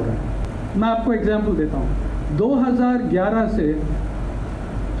कॉम्प्रोमाइज हो रहा है। मैं आपको एग्जांपल देता हूँ। 2011 से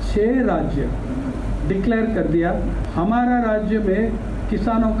 6 राज्य डिक्लेयर कर दिया, हमारा राज्य में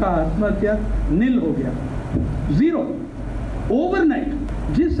किसानों का आत्महत्या नील हो गया, 0 ओवरनाइट।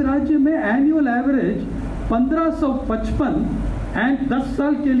 जिस राज्य में एनुअल एवरेज 1555 एंड 10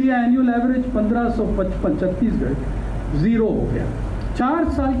 साल के लिए एनुअल एवरेज 1555, छत्तीसगढ़ 0 हो गया। 4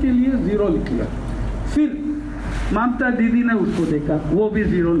 साल के लिए 0 लिख लिया। फिर ममता दीदी ने उसको देखा, वो भी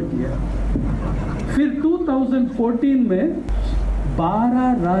 0 लिख लिया। फिर 2014 में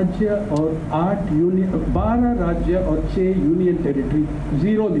 12 राज्य और 12 राज्य और 6 यूनियन टेरिटरी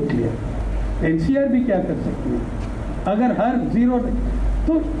 0 लिख लिया। एनसीआर भी क्या कर सकती है अगर हर 0,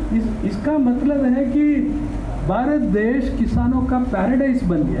 तो इसका मतलब है कि भारत देश किसानों का पैराडाइज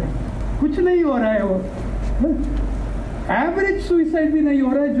बन गया। कुछ नहीं हो रहा है, वो एवरेज सुइसाइड भी नहीं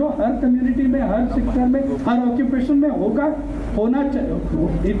हो रहा है, जो हर कम्युनिटी में, हर सेक्टर में, हर ऑक्यूपेशन में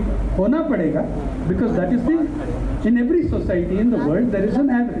होना पड़ेगा, because that is the in every society in the world there is an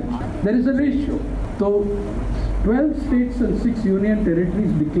average, there is a ratio. तो 12 states and 6 union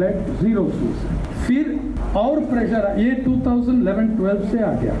territories declared 0 suicide. फिर और प्रेशर ये 2011-12 से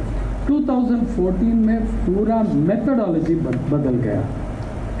आ गया। 2014 में पूरा मेथडोलॉजी बदल गया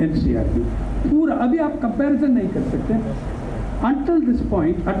एनसीआरबी पूरा। अभी आप कंपैरिजन नहीं कर सकते। Until this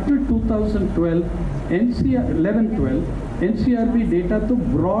point, until 2012, 11-12 NCRB data तो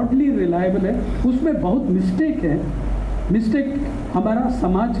ब्रॉडली रिलायबल है, उसमें बहुत मिस्टेक है। मिस्टेक हमारा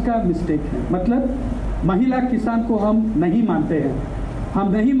समाज का मिस्टेक है, मतलब महिला किसान को हम नहीं मानते हैं,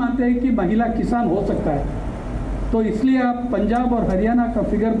 हम नहीं मानते हैं कि महिला किसान हो सकता है। तो इसलिए आप पंजाब और हरियाणा का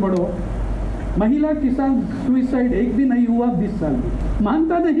फिगर पढ़ो, महिला किसान सुइसाइड एक भी नहीं हुआ 20 साल में,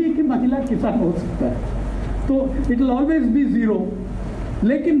 मानता नहीं कि महिला किसान हो सकता है, तो इट विल ऑलवेज बी 0।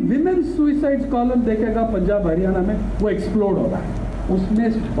 लेकिन विमेन सुइसाइड कॉलम देखेगा पंजाब हरियाणा में, वो एक्सप्लोड हो रहा है।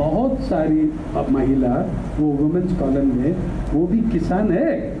 उसमें बहुत सारी महिला वो वुमेन्स कॉलम में वो भी किसान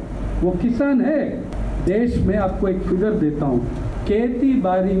है, वो किसान है। देश में आपको एक फिगर देता हूँ, खेती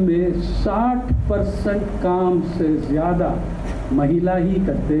बाड़ी में 60% काम से ज़्यादा महिला ही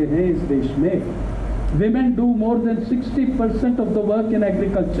करते हैं इस देश में। Women do more than 60% of the work in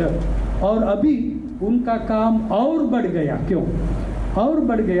agriculture. और अभी उनका काम और बढ़ गया। क्यों और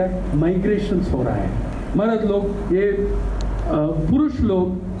बढ़ गया? माइग्रेशंस हो रहा है। मर्द लोग, ये पुरुष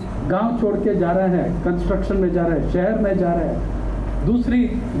लोग गांव छोड़ के जा रहे हैं, कंस्ट्रक्शन में जा रहे हैं, शहर में जा रहे हैं,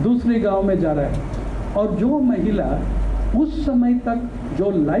 दूसरी गांव में जा रहे हैं। और जो महिला उस समय तक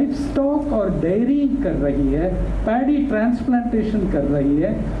जो लाइफ स्टॉक और डेयरिंग कर रही है, पैडी ट्रांसप्लांटेशन कर रही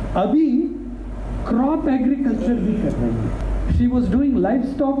है, अभी क्रॉप एग्रीकल्चर भी कर रही है। She was doing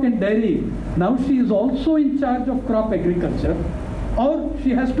livestock and dairy. Now she is also in charge of crop agriculture. Or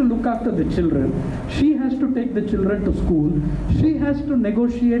she has to look after the children. She has to take the children to school. She has to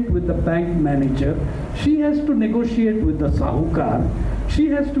negotiate with the bank manager. She has to negotiate with the sahukar. She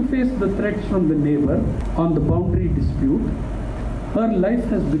has to face the threats from the neighbor on the boundary dispute. Her life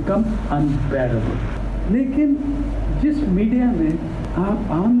has become unbearable. लेकिन जिस media में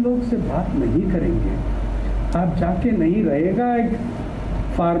आप आम लोग से बात नहीं करेंगे, आप जाके नहीं रहेगा एक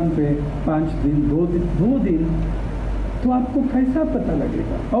फार्म पे 5 दिन 2 दिन, तो आपको कैसा पता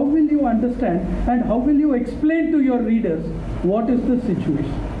लगेगा? How will you understand and how will you explain to your readers what is the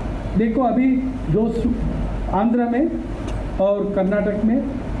situation? देखो अभी जो आंध्र में और कर्नाटक में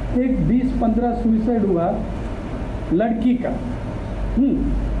एक 20-15 सुइसाइड हुआ लड़की का,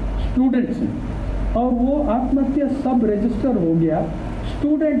 स्टूडेंट से, और वो आत्महत्या सब रजिस्टर हो गया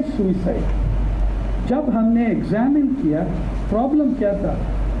स्टूडेंट सुइसाइड। जब हमने एग्जामिन किया, प्रॉब्लम क्या था,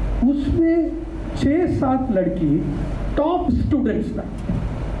 उसमें 6-7 लड़की टॉप स्टूडेंट्स था।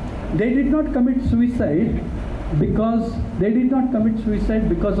 They did not commit suicide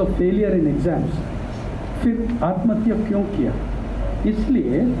because of failure in exams. फिर आत्महत्या क्यों किया?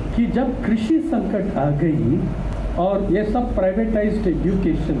 इसलिए कि जब कृषि संकट आ गई और ये सब प्राइवेटाइज्ड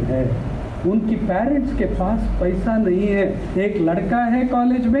एजुकेशन है, उनकी पेरेंट्स के पास पैसा नहीं है। एक लड़का है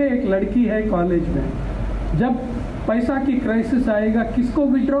कॉलेज में, एक लड़की है कॉलेज में। जब पैसा की क्राइसिस आएगा, किसको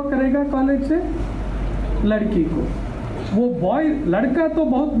विड्रॉ करेगा कॉलेज से? लड़की को। वो बॉय, लड़का तो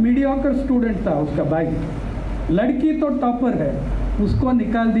बहुत मीडियोकर स्टूडेंट था उसका भाई, लड़की तो टॉपर है, उसको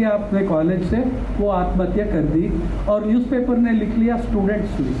निकाल दिया अपने कॉलेज से, वो आत्महत्या कर दी और न्यूज़पेपर ने लिख लिया स्टूडेंट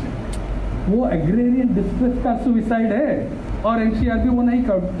सुइसाइड। वो एग्रेरियन डिस्ट्रेस का सुसाइड है और एनसीईआरटी वो नहीं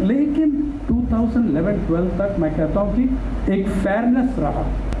कर, लेकिन 2011-12 तक मैं कहता हूँ कि एक फेयरनेस रहा।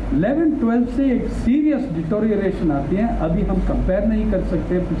 11-12 से एक सीरियस डिटोरिएशन आती है। अभी हम कंपेयर नहीं कर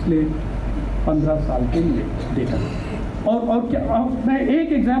सकते पिछले 15 साल के लिए डेटा। और क्या मैं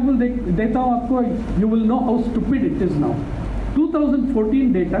एक एग्जांपल देता हूँ आपको, you will know how stupid it is now.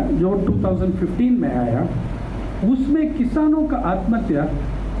 2014 data जो 2015 में आया, उसमें किसानों का आत्महत्या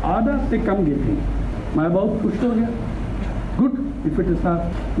आधा से कम गिर गई। मैं बहुत खुश हो गया, good if it is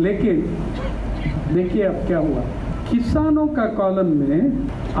half. लेकिन देखिए अब क्या हुआ, किसानों का कॉलम में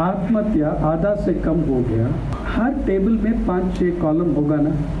आत्महत्या आधा से कम हो गया। हर टेबल में 5-6 कॉलम होगा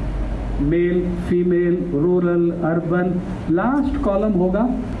ना, mail, female, rural, urban, last column होगा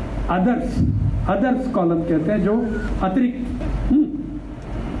अदर्स कॉलम कहते हैं, जो अतिरिक्त,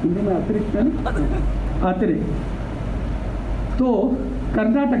 हिंदी में अतिरिक्त है ना, अतिरिक्त। तो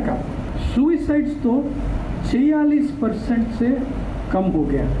कर्नाटका सुइसाइड्स तो 46% से कम हो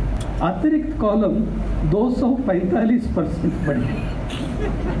गया, अतिरिक्त कॉलम 245% बढ़ गया।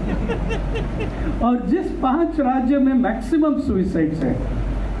 और जिस 5 राज्य में मैक्सिमम सुइसाइड्स है,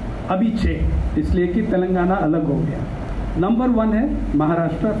 अभी 6, इसलिए कि तेलंगाना अलग हो गया। नंबर 1 है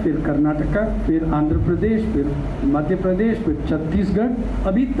महाराष्ट्र, फिर कर्नाटका, फिर आंध्र प्रदेश, फिर मध्य प्रदेश, फिर छत्तीसगढ़,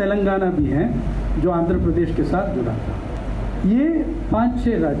 अभी तेलंगाना भी है जो आंध्र प्रदेश के साथ जुड़ा था। ये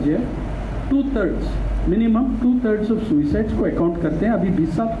 5-6 राज्य 2/3 मिनिमम 2/3 ऑफ सुइसाइड्स को अकाउंट करते हैं अभी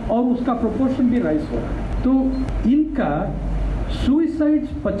 20 साल, और उसका प्रोपोर्शन भी राइज हो रहा है। तो इनका सुइसाइड्स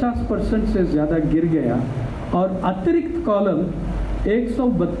 50% से ज़्यादा गिर गया और अतिरिक्त कॉलम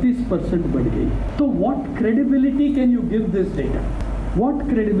 132% बढ़ गई। तो what credibility can you give this data? What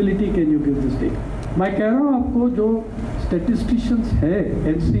credibility can you give this data? मैं कह रहा हूँ आपको, जो स्टेटिस्टिशियंस है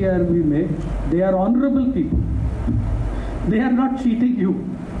एनसीईआरटी में, they are honourable people, they are not cheating you.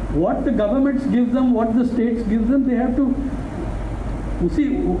 What the governments give them, what the states give them, they have to, उसी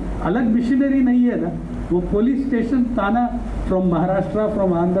अलग मिशनरी नहीं है ना, वो पुलिस स्टेशन ताना from Maharashtra,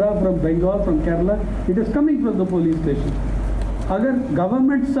 from Andhra, from Bengal, from Kerala, it is coming from the police station. अगर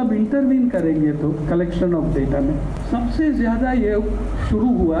government सब intervene करेंगे तो कलेक्शन ऑफ डेटा में, सबसे ज़्यादा ये शुरू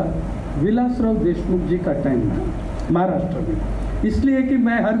हुआ विलासराव देशमुख जी का टाइम में महाराष्ट्र में, इसलिए कि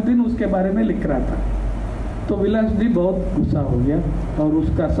मैं हर दिन उसके बारे में लिख रहा था। तो विलास जी बहुत गुस्सा हो गया और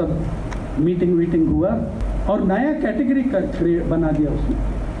उसका सब मीटिंग हुआ और नया कैटेगरी बना दिया उसमें,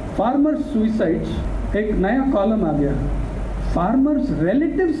 फार्मर्स सुइसाइड्स, एक नया कॉलम आ गया, फार्मर्स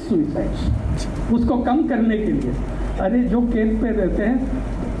रिलेटिव सुइसाइड्स, उसको कम करने के लिए। अरे जो खेत पे रहते हैं,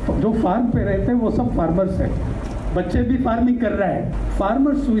 जो फार्म पे रहते हैं, वो सब फार्मर्स हैं, बच्चे भी फार्मिंग कर रहा है,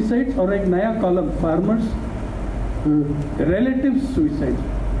 फार्मर्स सुइसाइड्स, और एक नया कॉलम फार्मर्स रिलेटिव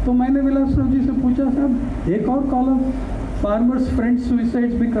सुइसाइड्स। तो मैंने विलासराव जी से पूछा, साहब एक और कॉलम फार्मर्स फ्रेंड्स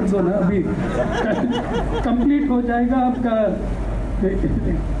सुइसाइड्स भी कर दो ना, अभी कंप्लीट हो जाएगा आपका।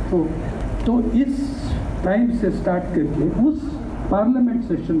 तो इस टाइम से स्टार्ट करके उस पार्लियामेंट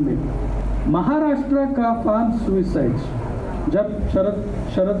सेशन में महाराष्ट्र का फार्म सुइसाइड्स, जब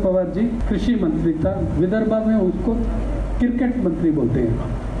शरद पवार जी कृषि मंत्री था, विदर्भ में उसको क्रिकेट मंत्री बोलते हैं,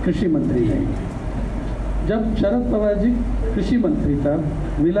 कृषि मंत्री नहीं। जब शरद पवार जी कृषि मंत्री था,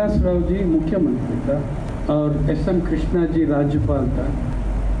 विलासराव जी मुख्यमंत्री था और SM कृष्णा जी राज्यपाल था,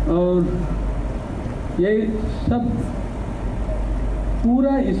 और ये सब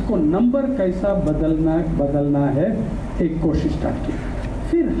पूरा इसको नंबर कैसा बदलना है एक कोशिश स्टार्ट की।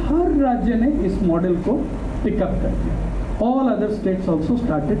 फिर हर राज्य ने इस मॉडल को पिकअप कर दिया। All other states also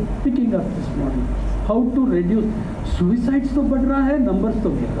started picking up this model, how to reduce suicides. तो बढ़ रहा है, नंबर्स तो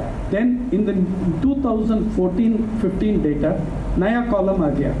गिर रहा है। देन इन द 2014-15 डेटा नया कॉलम आ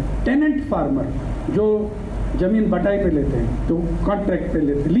गया, टेनेंट फार्मर, जो जमीन बटाई पे लेते हैं, तो कॉन्ट्रैक्ट पे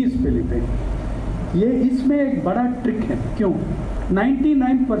लेते, लीज पे लेते हैं। ये इसमें एक बड़ा ट्रिक है। क्यों?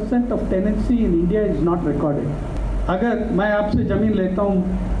 99% of tenancy in India is not recorded. अगर मैं आपसे ज़मीन लेता हूँ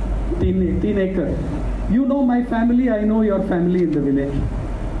 3 एकड़, you know my family, I know your family in the village,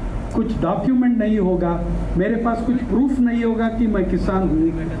 कुछ डॉक्यूमेंट नहीं होगा, मेरे पास कुछ प्रूफ नहीं होगा कि मैं किसान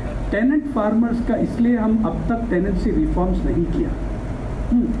हूँ। टेनेंट फार्मर्स का इसलिए हम अब तक टेनेंसी रिफॉर्म्स नहीं किया।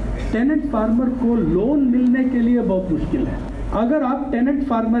 टेनेंट फार्मर को लोन मिलने के लिए बहुत मुश्किल है। अगर आप टेनेंट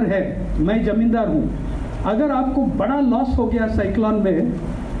फार्मर है, मैं जमींदार हूँ, अगर आपको बड़ा लॉस हो गया साइक्लोन में,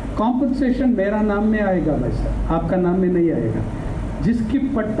 कॉम्पनसेशन मेरा नाम में आएगा, वैसा आपका नाम में नहीं आएगा। जिसकी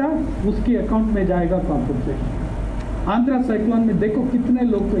पट्टा उसके अकाउंट में जाएगा कॉम्पनसेशन। आंध्रा साइक्लोन में देखो कितने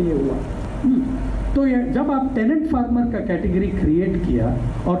लोग को ये हुआ। तो ये जब आप टेनेंट फार्मर का कैटेगरी क्रिएट किया,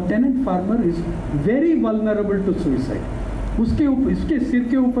 और tenant farmer is very vulnerable to suicide, उसके सिर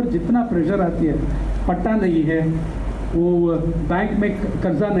के ऊपर जितना प्रेशर आती है, पट्टा नहीं है, वो बैंक में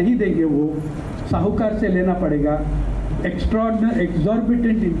कर्जा नहीं देंगे, वो साहूकार से लेना पड़ेगा,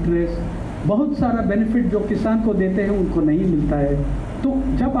 एक्सॉर्बिटेंट इंटरेस्ट, बहुत सारा बेनिफिट जो किसान को देते हैं उनको नहीं मिलता है। तो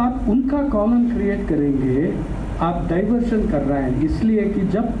जब आप उनका कॉलम क्रिएट करेंगे, आप डाइवर्शन कर रहे हैं। इसलिए कि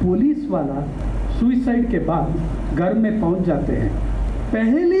जब पुलिस वाला सुइसाइड के बाद घर में पहुंच जाते हैं,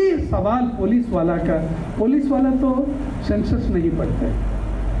 पहली सवाल पुलिस वाला तो सेंसस नहीं पढ़ते,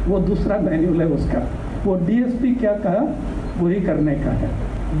 वो दूसरा मैन्यूल है उसका, वो डीएसपी क्या कहा वही करने का है।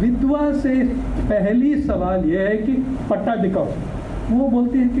 विधवा से पहली सवाल यह है कि पट्टा दिखाओ। वो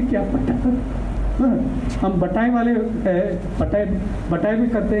बोलते हैं कि क्या पट्टा, हम बटाई वाले बटाई भी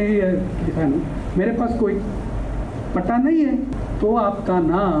करते हैं किसान, मेरे पास कोई पट्टा नहीं है, तो आपका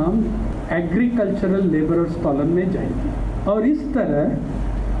नाम एग्रीकल्चरल लेबरर्स कॉलम में जाएगी। और इस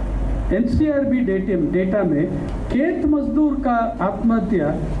तरह एनसीआरबी डेटा में खेत मजदूर का आत्महत्या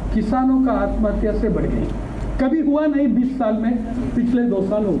किसानों का आत्महत्या से बढ़ गई। कभी हुआ नहीं 20 साल में, पिछले 2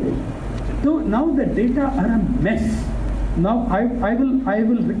 साल हो गए। तो now the data are a mess. Now I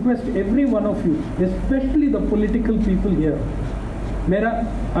will request every one of you, especially the political people here. मेरा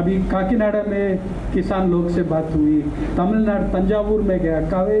अभी काकीनाडा में किसान लोग से बात हुई, तमिलनाडु तंजावुर में गया,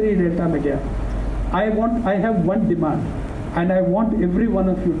 कावेरी डेल्टा में गया। I have one demand and I want every one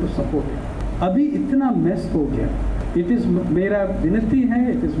of you to support it. अभी इतना मेस हो गया, it is मेरा विनती है,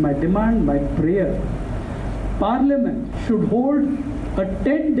 it is my demand, my prayer. Parliament should hold a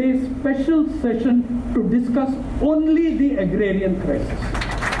 10-day special session to discuss only the agrarian crisis.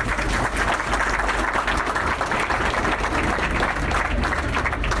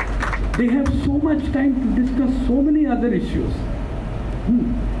 They have so much time to discuss so many other issues.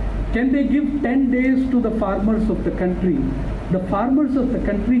 Can they give 10 days to the farmers of the country? The farmers of the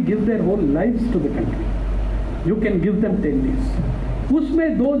country give their whole lives to the country. You can give them 10 days.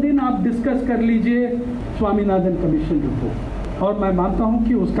 उसमें 2 दिन आप discuss कर लीजिए Swaminathan commission report, और मैं मानता हूं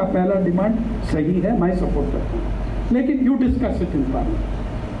कि उसका पहला डिमांड सही है, मैं सपोर्ट करता हूं, लेकिन you discuss it in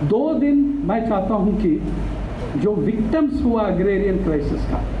parliament. 2 दिन मैं चाहता हूं कि जो विक्टिम्स हुआ अग्रेरियन क्राइसिस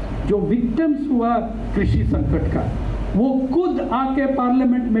का, जो विक्टिम्स हुआ कृषि संकट का, वो खुद आके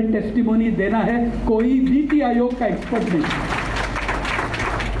पार्लियामेंट में टेस्टिमोनी देना है, कोई नीति आयोग का एक्सपर्ट नहीं।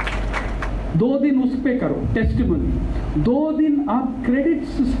 2 दिन उस पे करो टेस्टिमोनी, 2 दिन आप क्रेडिट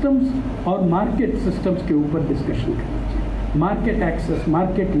सिस्टम्स और मार्केट सिस्टम्स के ऊपर डिस्कशन करें। मार्केट एक्सेस,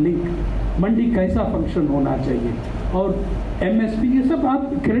 मार्केट लिंक, मंडी कैसा फंक्शन होना चाहिए, और एमएसपी, ये सब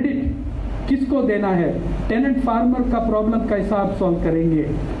आप क्रेडिट किसको देना है, टेनेंट फार्मर का प्रॉब्लम कैसा आप सॉल्व करेंगे।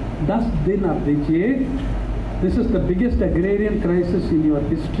 10 दिन आप देखिए, this is the biggest agrarian crisis in your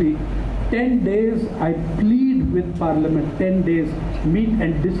history. 10 days I plead with Parliament, 10 days meet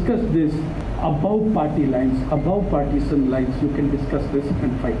and discuss this above party lines, above partisan lines. You can discuss this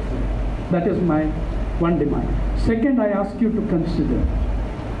and fight for it. That is my one demand. Second, I ask you to consider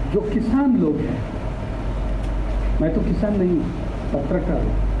जो किसान लोग हैं, मैं तो किसान नहीं हूँ, पत्रकार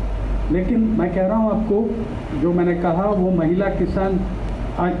हूँ, लेकिन मैं कह रहा हूँ आपको, जो मैंने कहा वो महिला किसान,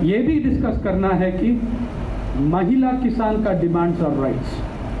 ये भी डिस्कस करना है कि महिला किसान का डिमांड्स और rights,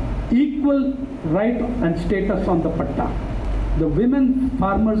 equal right and status on the patta. The women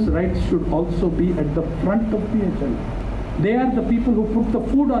farmers' rights should also be at the front of the agenda. They are the people who put the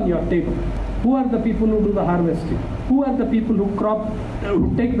food on your table. Who are the people who do the harvesting? Who are the people who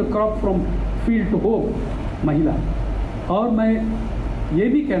take the crop from field to home? Mahila. और मैं ये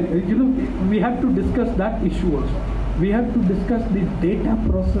भी कह, we have to discuss that issue also. We have to discuss the data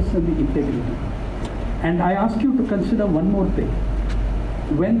process and the integrity. And I ask you to consider one more thing.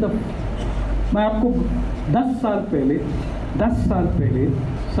 मैं आपको 10 साल पहले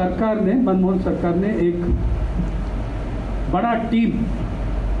सरकार ने, मनमोहन सरकार ने एक बड़ा टीम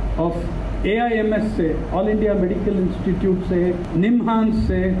ऑफ AIMS से, ऑल इंडिया मेडिकल इंस्टीट्यूट से, निम्हांस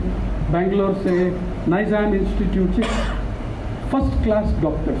से, बेंगलोर से, नाइजाम इंस्टीट्यूट से, फर्स्ट क्लास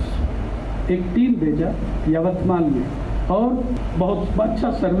डॉक्टर्स एक टीम भेजा यवतमाल में, और बहुत अच्छा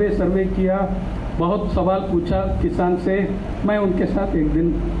सर्वे किया, बहुत सवाल पूछा किसान से। मैं उनके साथ एक दिन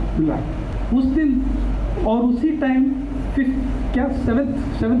मिला उस दिन, और उसी टाइम क्या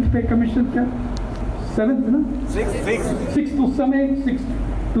सेवेंथ पे कमीशन, क्या 7th ना, 6th उस समय,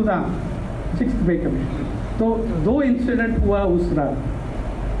 6th पे कमीशन। तो 2 इंसिडेंट हुआ उस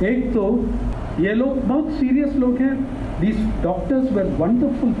रात। एक तो ये लोग बहुत सीरियस लोग हैं, these doctors were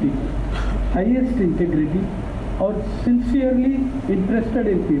wonderful people, highest integrity और सिंसियरली इंटरेस्टेड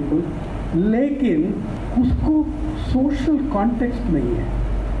इन पीपल, लेकिन उसको सोशल कॉन्टेक्स्ट नहीं है,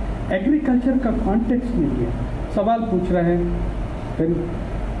 एग्रीकल्चर का कॉन्टेक्स्ट नहीं है। सवाल पूछ रहे हैं, फिर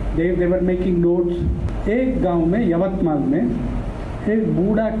दे वर मेकिंग नोट्स। एक गांव में, यवतमाल में, एक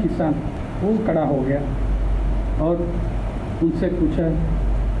बूढ़ा किसान वो खड़ा हो गया, और उनसे पूछा,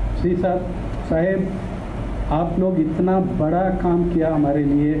 श्री साहब आप लोग इतना बड़ा काम किया हमारे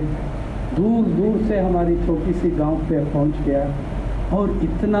लिए, दूर दूर से हमारी छोटी सी गांव पे पहुंच गया और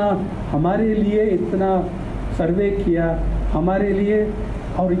इतना हमारे लिए इतना सर्वे किया हमारे लिए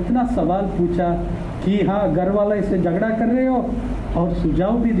और इतना सवाल पूछा कि हाँ घर वाले से झगड़ा कर रहे हो और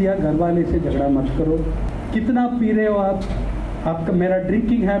सुझाव भी दिया घर वाले से झगड़ा मत करो, कितना पी रहे हो आप, आपका मेरा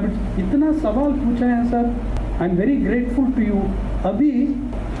ड्रिंकिंग हैबिट, इतना सवाल पूछा है sir. I am very grateful to you. अभी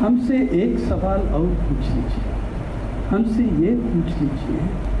हमसे एक सवाल और पूछ लीजिए, हमसे ये पूछ लीजिए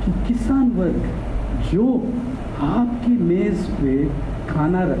कि किसान वर्ग जो आपकी मेज पे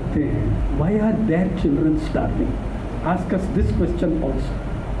खाना रखते हैं, why are their children starving? Ask us this question also.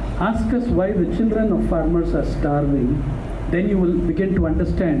 Ask us why the children of farmers are starving. Then you will begin to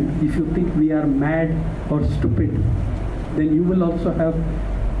understand. If you think we are mad or stupid, then you will also have.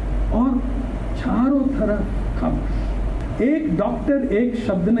 और चारों तरफ खामोश। एक doctor एक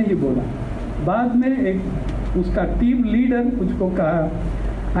शब्द नहीं बोला। बाद में एक उसका टीम लीडर मुझको कहा,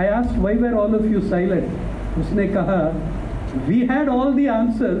 I asked why were all of you silent? उसने कहा, we had all the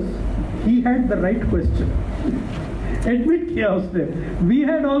answers, he had the right question. Admit किया उसने, we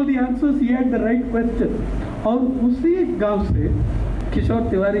had all the answers, he had the right question. और उसी गांव से किशोर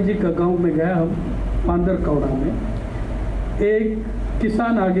तिवारी जी का गांव में गया हम, पांदर कौड़ा में, एक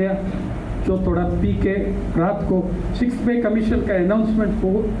किसान आ गया जो थोड़ा पी के रात को 6 पे कमीशन का अनाउंसमेंट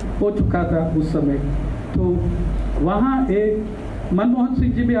हो चुका था उस समय। तो वहाँ एक मनमोहन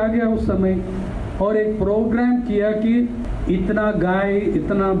सिंह जी भी आ गया उस समय और एक प्रोग्राम किया कि इतना गाय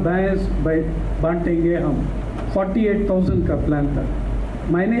इतना भैंस बांटेंगे हम। 48,000 का प्लान था।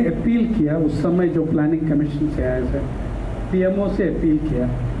 मैंने अपील किया उस समय जो प्लानिंग कमीशन से आया था, पीएमओ से अपील किया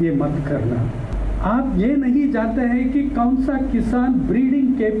ये मत करना। आप ये नहीं जानते हैं कि कौन सा किसान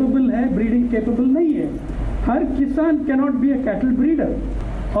ब्रीडिंग केपेबल है, ब्रीडिंग केपेबल नहीं है। हर किसान can not be a cattle breeder.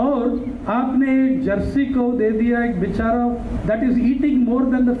 और आपने एक जर्सी को दे दिया, एक बेचारा that is eating more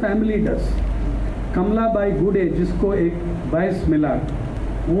than the family does. Kamlabai Gude जिसको एक भैंस मिला,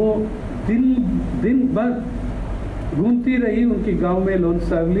 वो दिन भर घूमती रही उनकी गांव में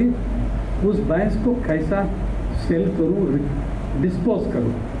लोनसावली, उस भैंस को कैसा सेल करूं, डिस्पोज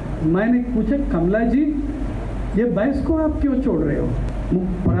करूं। मैंने पूछा, कमला जी ये भैंस को आप क्यों छोड़ रहे हो,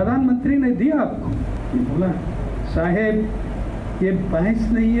 प्रधानमंत्री ने दिया आपको? बोला, साहेब ये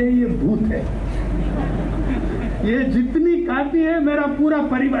भैंस नहीं है, ये भूत है, ये जितनी खाती है मेरा पूरा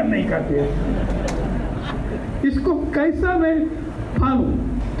परिवार नहीं खाती है, इसको कैसा मैं पालूं?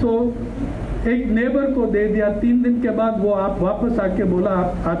 तो एक नेबर को दे दिया। 3 दिन के बाद वो आप वापस आके बोला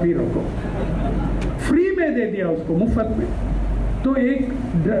आप ही रखो, फ्री में दे दिया उसको, मुफ्त में। तो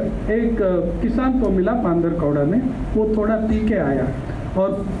एक किसान को मिला पांदर कौड़ा में, वो थोड़ा पी के आया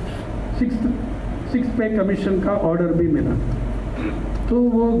और 6 पे कमीशन का ऑर्डर भी मिला। तो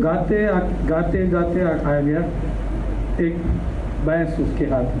वो गाते गाते आ गया, एक भैंस उसके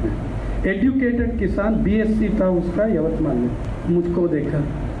हाथ में। एजुकेटेड किसान, BSc था उसका यवतमाल में, मुझको देखा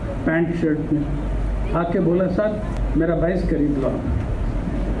पैंट शर्ट में, आके बोला, सर मेरा भैंस खरीद लो।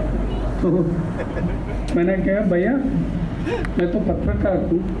 तो मैंने कहा, भैया मैं तो पत्रकार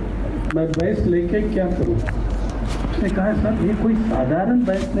हूँ, मैं भैंस लेके क्या करूँ? उसने कहा, सर ये कोई साधारण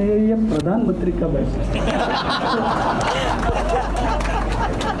भैंस नहीं है, ये प्रधानमंत्री का भैंस है।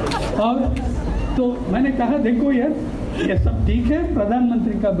 और तो मैंने कहा, देखो यार ये सब ठीक है,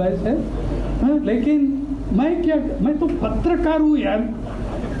 प्रधानमंत्री का भैंस है, हाँ, लेकिन मैं तो पत्रकार हूँ यार।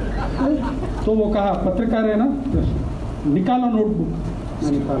 तो वो कहा, पत्रकार है ना, निकालो नोटबुक।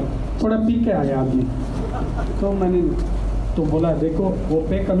 मैं निकाला, थोड़ा पी के आया आदमी। तो मैंने तो बोला, देखो वो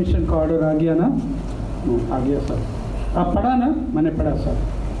पे कमीशन का ऑर्डर आ गया ना? आ गया सर। आप पढ़ा ना? मैंने पढ़ा सर।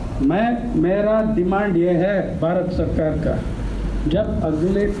 मेरा डिमांड ये है भारत सरकार का, जब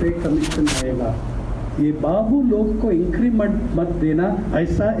अगले पे कमीशन आएगा ये बाबू लोग को इंक्रीमेंट मत देना,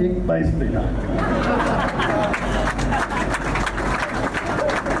 ऐसा एक भैंस देना,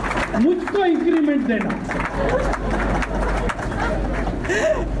 मुझको इंक्रीमेंट देना।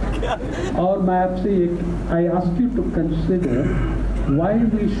 और मैं आपसे I ask you to consider why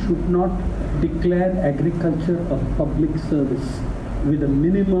we should not declare agriculture of public service with a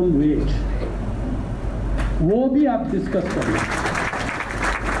minimum wage, वो भी आप डिस्कस करें,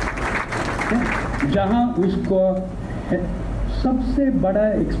 जहां उसको सबसे बड़ा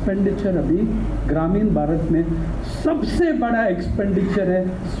एक्सपेंडिचर अभी ग्रामीण भारत में सबसे बड़ा एक्सपेंडिचर है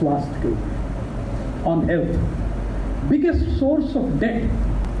स्वास्थ्य के, on health. Biggest source of date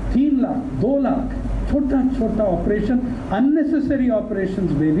 3 lakh 2 lakh, छोटा छोटा ऑपरेशन, अननेसेसरी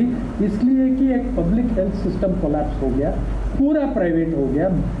ऑपरेशंस में भी, इसलिए कि एक पब्लिक हेल्थ सिस्टम कोलैप्स हो गया, पूरा प्राइवेट हो गया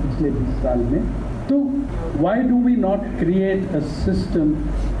पिछले 20 साल में। So why do we not create a system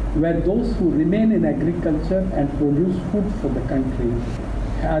where those who remain in agriculture and produce food for the country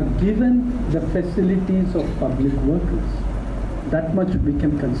are given the facilities of public workers? That much we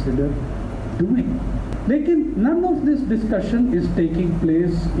can consider doing. लेकिन none of this discussion is taking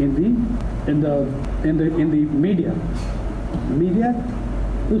place in the media. Media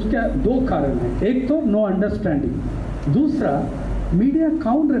उसका दो कारण है. एक तो no understanding, दूसरा media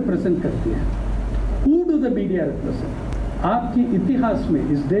कौन represent करती है? Who do the media represent? आपकी इतिहास में,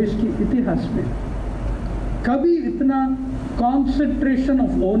 इस देश की इतिहास में कभी इतना कॉन्सेंट्रेशन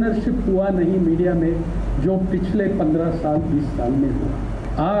ऑफ ओनरशिप हुआ नहीं मीडिया में जो पिछले 15 साल 20 साल में हुआ.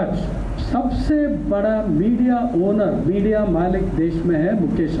 आज सबसे बड़ा मीडिया ओनर, मीडिया मालिक देश में है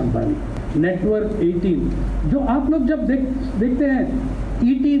मुकेश अंबानी. नेटवर्क 18 जो आप लोग जब देखते हैं,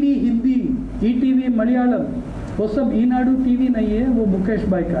 ईटीवी हिंदी, ईटीवी मलयालम, वो सब ईनाडू टीवी नहीं है, वो मुकेश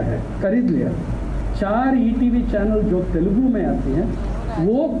भाई का है, खरीद लिया. 4 ईटीवी चैनल जो तेलुगु में आती हैं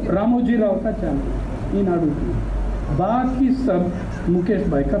वो रामोजी राव का चैनल ईनाडू टीवी, बाकी सब मुकेश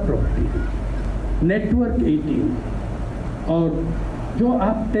भाई का प्रॉपर्टी है. नेटवर्क 18 और जो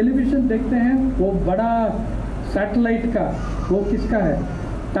आप टेलीविज़न देखते हैं वो बड़ा सैटेलाइट का, वो किसका है?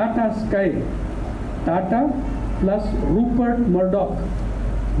 Tata sky. Tata plus Rupert Murdock,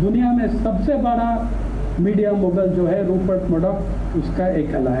 दुनिया में सबसे बड़ा मीडिया मुगल जो है रूपर्ट मर्डॉक, उसका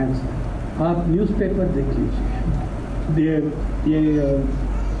एक अलायंस है. आप न्यूज़पेपर देख लीजिए, ये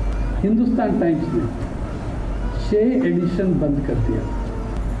हिंदुस्तान टाइम्स ने 6 एडिशन बंद कर दिया.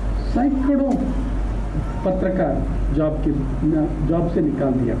 सैकड़ों पत्रकार जॉब से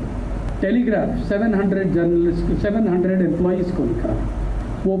निकाल दिया. टेलीग्राफ 700 जर्नलिस्ट, 700 एम्प्लॉइज़ को निकाला.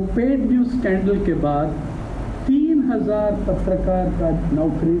 वो पेड न्यूज़ स्कैंडल के बाद 3000 पत्रकार का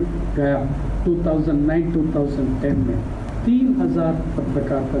नौकरी गया. 2009-2010 में 3000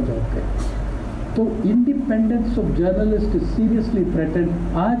 पत्रकार का जॉब गया. तो independence of journalist is seriously threatened.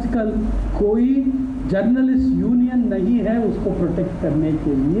 आजकल कोई जर्नलिस्ट यूनियन नहीं है उसको प्रोटेक्ट करने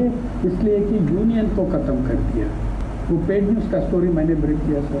के लिए, इसलिए कि यूनियन को ख़त्म कर दिया. वो पेड न्यूज़ का स्टोरी मैंने ब्रेक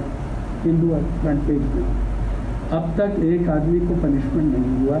किया सर, हिंदू फ्रंट पेज में. अब तक एक आदमी को पनिशमेंट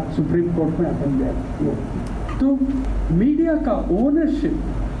नहीं हुआ, सुप्रीम कोर्ट में अपन गया वो. तो मीडिया का ओनरशिप,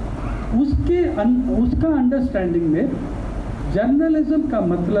 उसका अंडरस्टैंडिंग में जर्नलिज्म का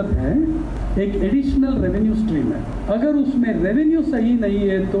मतलब है एक एडिशनल रेवेन्यू स्ट्रीम है. अगर उसमें रेवेन्यू सही नहीं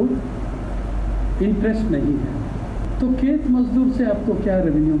है तो इंटरेस्ट नहीं है. तो खेत मजदूर से आपको क्या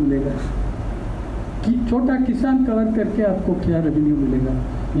रेवेन्यू मिलेगा? कि छोटा किसान कवर करके आपको क्या रेवेन्यू मिलेगा?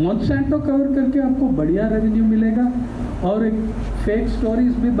 मॉन्सेंटो कवर करके आपको बढ़िया रेवेन्यू मिलेगा. और एक फेक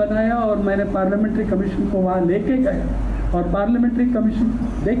स्टोरीज भी बनाया और मैंने पार्लियामेंट्री कमीशन को वहाँ लेके गया. और पार्लियामेंट्री कमीशन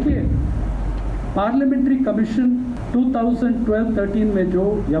देखिए, पार्लियामेंट्री कमीशन 2012-13 में जो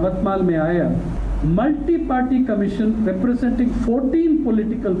यवतमाल में आया, multi party commission representing 14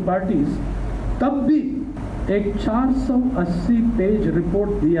 political parties, तब भी एक 480 पेज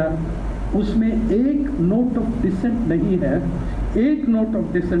रिपोर्ट दिया. उसमें एक नोट ऑफ डिसेंट नहीं है, एक नोट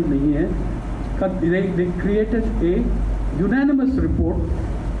ऑफ डिसेंट नहीं है. They created a unanimous report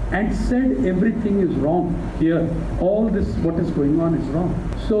and said everything is wrong here. All this what is going on is wrong.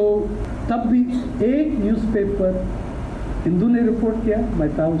 So तब भी एक न्यूज़पेपर, हिंदू ने रिपोर्ट किया, मैं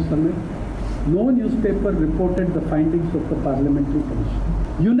था उस समय. No newspaper reported the findings of the parliamentary commission.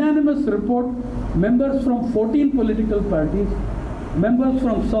 Unanimous report, members from 14 political parties, members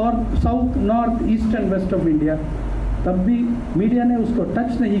from south, north, east and west of India. तब भी मीडिया ने उसको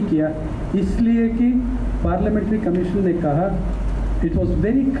टच नहीं किया, इसलिए कि पार्लियामेंट्री कमीशन ने कहा it was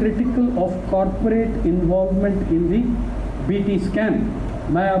very critical of corporate involvement in the BT scam.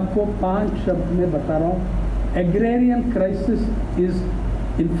 मैं आपको 5 शब्द में बता रहा हूँ. Agrarian crisis is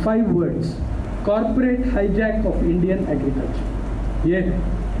in 5 words. Corporate hijack of Indian agriculture. ये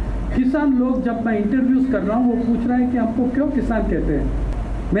किसान लोग, जब मैं इंटरव्यूज कर रहा हूँ, वो पूछ रहे हैं कि आपको क्यों किसान कहते हैं.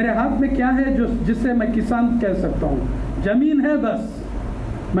 मेरे हाथ में क्या है जो जिससे मैं किसान कह सकता हूँ? जमीन है बस,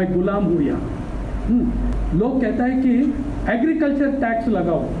 मैं गुलाम हूँ यहाँ. लोग कहता है कि एग्रीकल्चर टैक्स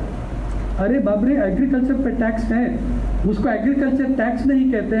लगाओ. अरे बाबरे, एग्रीकल्चर पे टैक्स है, उसको एग्रीकल्चर टैक्स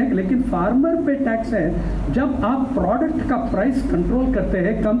नहीं कहते हैं, लेकिन फार्मर पे टैक्स है. जब आप प्रोडक्ट का प्राइस कंट्रोल करते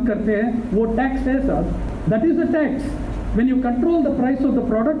हैं, कम करते हैं, वो टैक्स है sir. That is a tax. When you control the price of the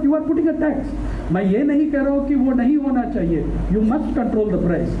product, you are putting a tax. मैं ये नहीं कह रहा हूँ कि वो नहीं होना चाहिए. You must control the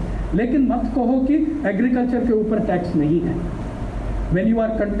price. लेकिन मत कहो कि एग्रीकल्चर के ऊपर टैक्स नहीं है. When you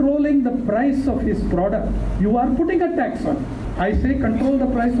are controlling the price of his product, you are putting a tax on. I say control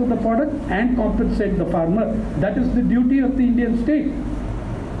the price of the product and compensate the farmer. That is the duty of the Indian state.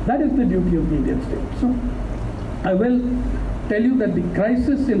 That is the duty of the Indian state. So I will tell you that the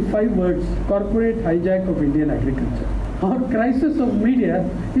crisis in 5 words, corporate hijack of Indian agriculture. Or crisis of media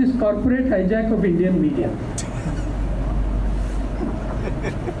is corporate hijack of Indian media.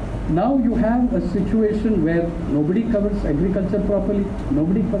 Now you have a situation where nobody covers agriculture properly,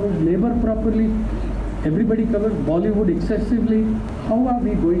 nobody covers labor properly, everybody covers Bollywood excessively. How are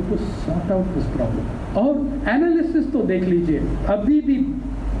we going to sort out this problem? और analysis तो देख लीजिए, अभी भी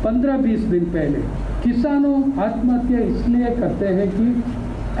 15-20 दिन पहले किसानों आत्महत्या इसलिए करते हैं कि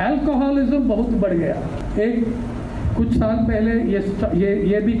अल्कोहलिज्म बहुत बढ़ गया। एक कुछ साल पहले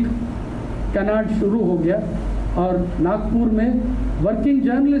ये भी कनाड शुरू हो गया और नागपुर में वर्किंग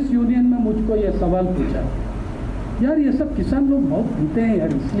जर्नलिस्ट यूनियन में मुझको ये सवाल पूछा, यार ये सब किसान लोग बहुत पीते हैं यार,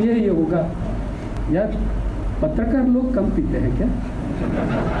 इसलिए ये होगा। यार पत्रकार लोग कम पीते हैं क्या?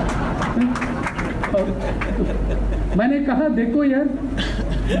 मैंने कहा देखो यार,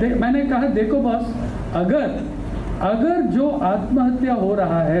 मैंने कहा देखो बॉस, अगर जो आत्महत्या हो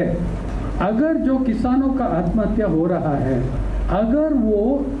रहा है, अगर जो किसानों का आत्महत्या हो रहा है, अगर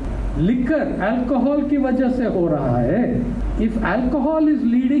वो लिकर अल्कोहल की वजह से हो रहा है, if alcohol is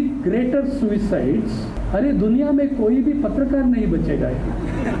leading greater suicides, अरे दुनिया में कोई भी पत्रकार नहीं बचेगा।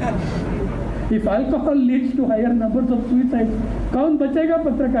 If alcohol leads to hire numbers of suicides, कौन बचेगा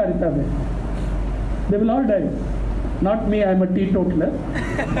पत्रकारिता में? They will all die. Not me, I am a teetotaler.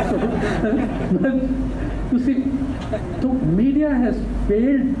 You see, so media has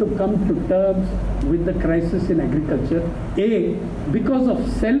failed to come to terms with the crisis in agriculture. A, because of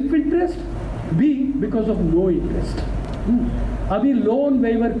self-interest. B, because of no interest. अभी loan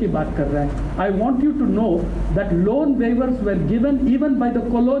waiver की बात कर रहा है। I want you to know that loan waivers were given even by the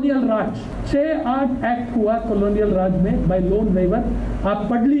colonial Raj. 6-8 act हुआ colonial राज में by loan waiver। आप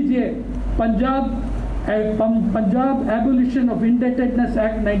पढ़ लीजिए, Punjab abolition of indebtedness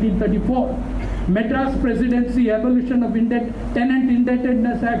act 1934, Madras presidency abolition of tenant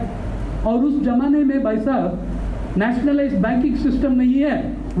indebtedness act. और उस जमाने में भाई साहब नेशनलाइज्ड बैंकिंग सिस्टम नहीं है,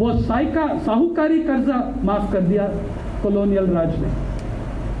 वो साहूकारी कर्जा माफ कर दिया कॉलोनियल राज ने।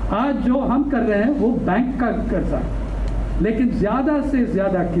 आज जो हम कर रहे हैं वो बैंक का कर्जा, लेकिन ज्यादा से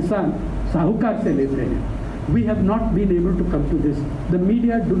ज्यादा किसान साहूकार से लेते हैं। We have not been able to come to this. The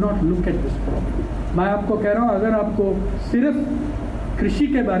media do not look at this problem. मैं आपको कह रहा हूँ, अगर आपको सिर्फ कृषि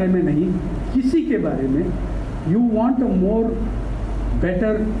के बारे में नहीं, किसी के बारे में, you want a more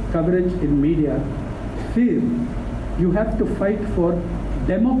better coverage in media, फिर you have to fight for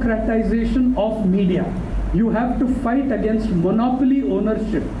democratization of media. You have to fight against monopoly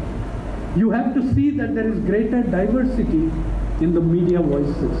ownership. You have to see that there is greater diversity in the media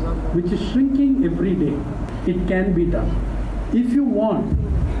voices, which is shrinking every day. It can be done. If you want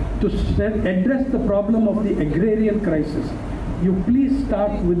to address the problem of the agrarian crisis, you please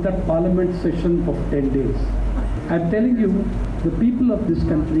start with that parliament session of 10 days. I'm telling you, the people of this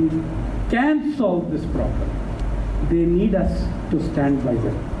country can solve this problem. They need us to stand by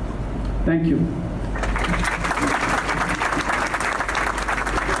them. Thank you.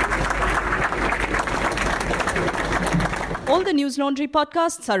 All the News Laundry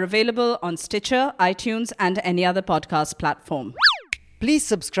podcasts are available on Stitcher, iTunes, and any other podcast platform. Please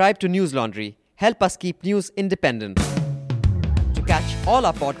subscribe to News Laundry. Help us keep news independent. To catch all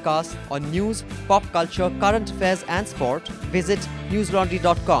our podcasts on news, pop culture, current affairs, and sport, visit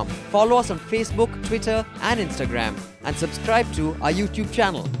newslaundry.com. Follow us on Facebook, Twitter, and Instagram, and subscribe to our YouTube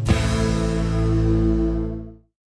channel.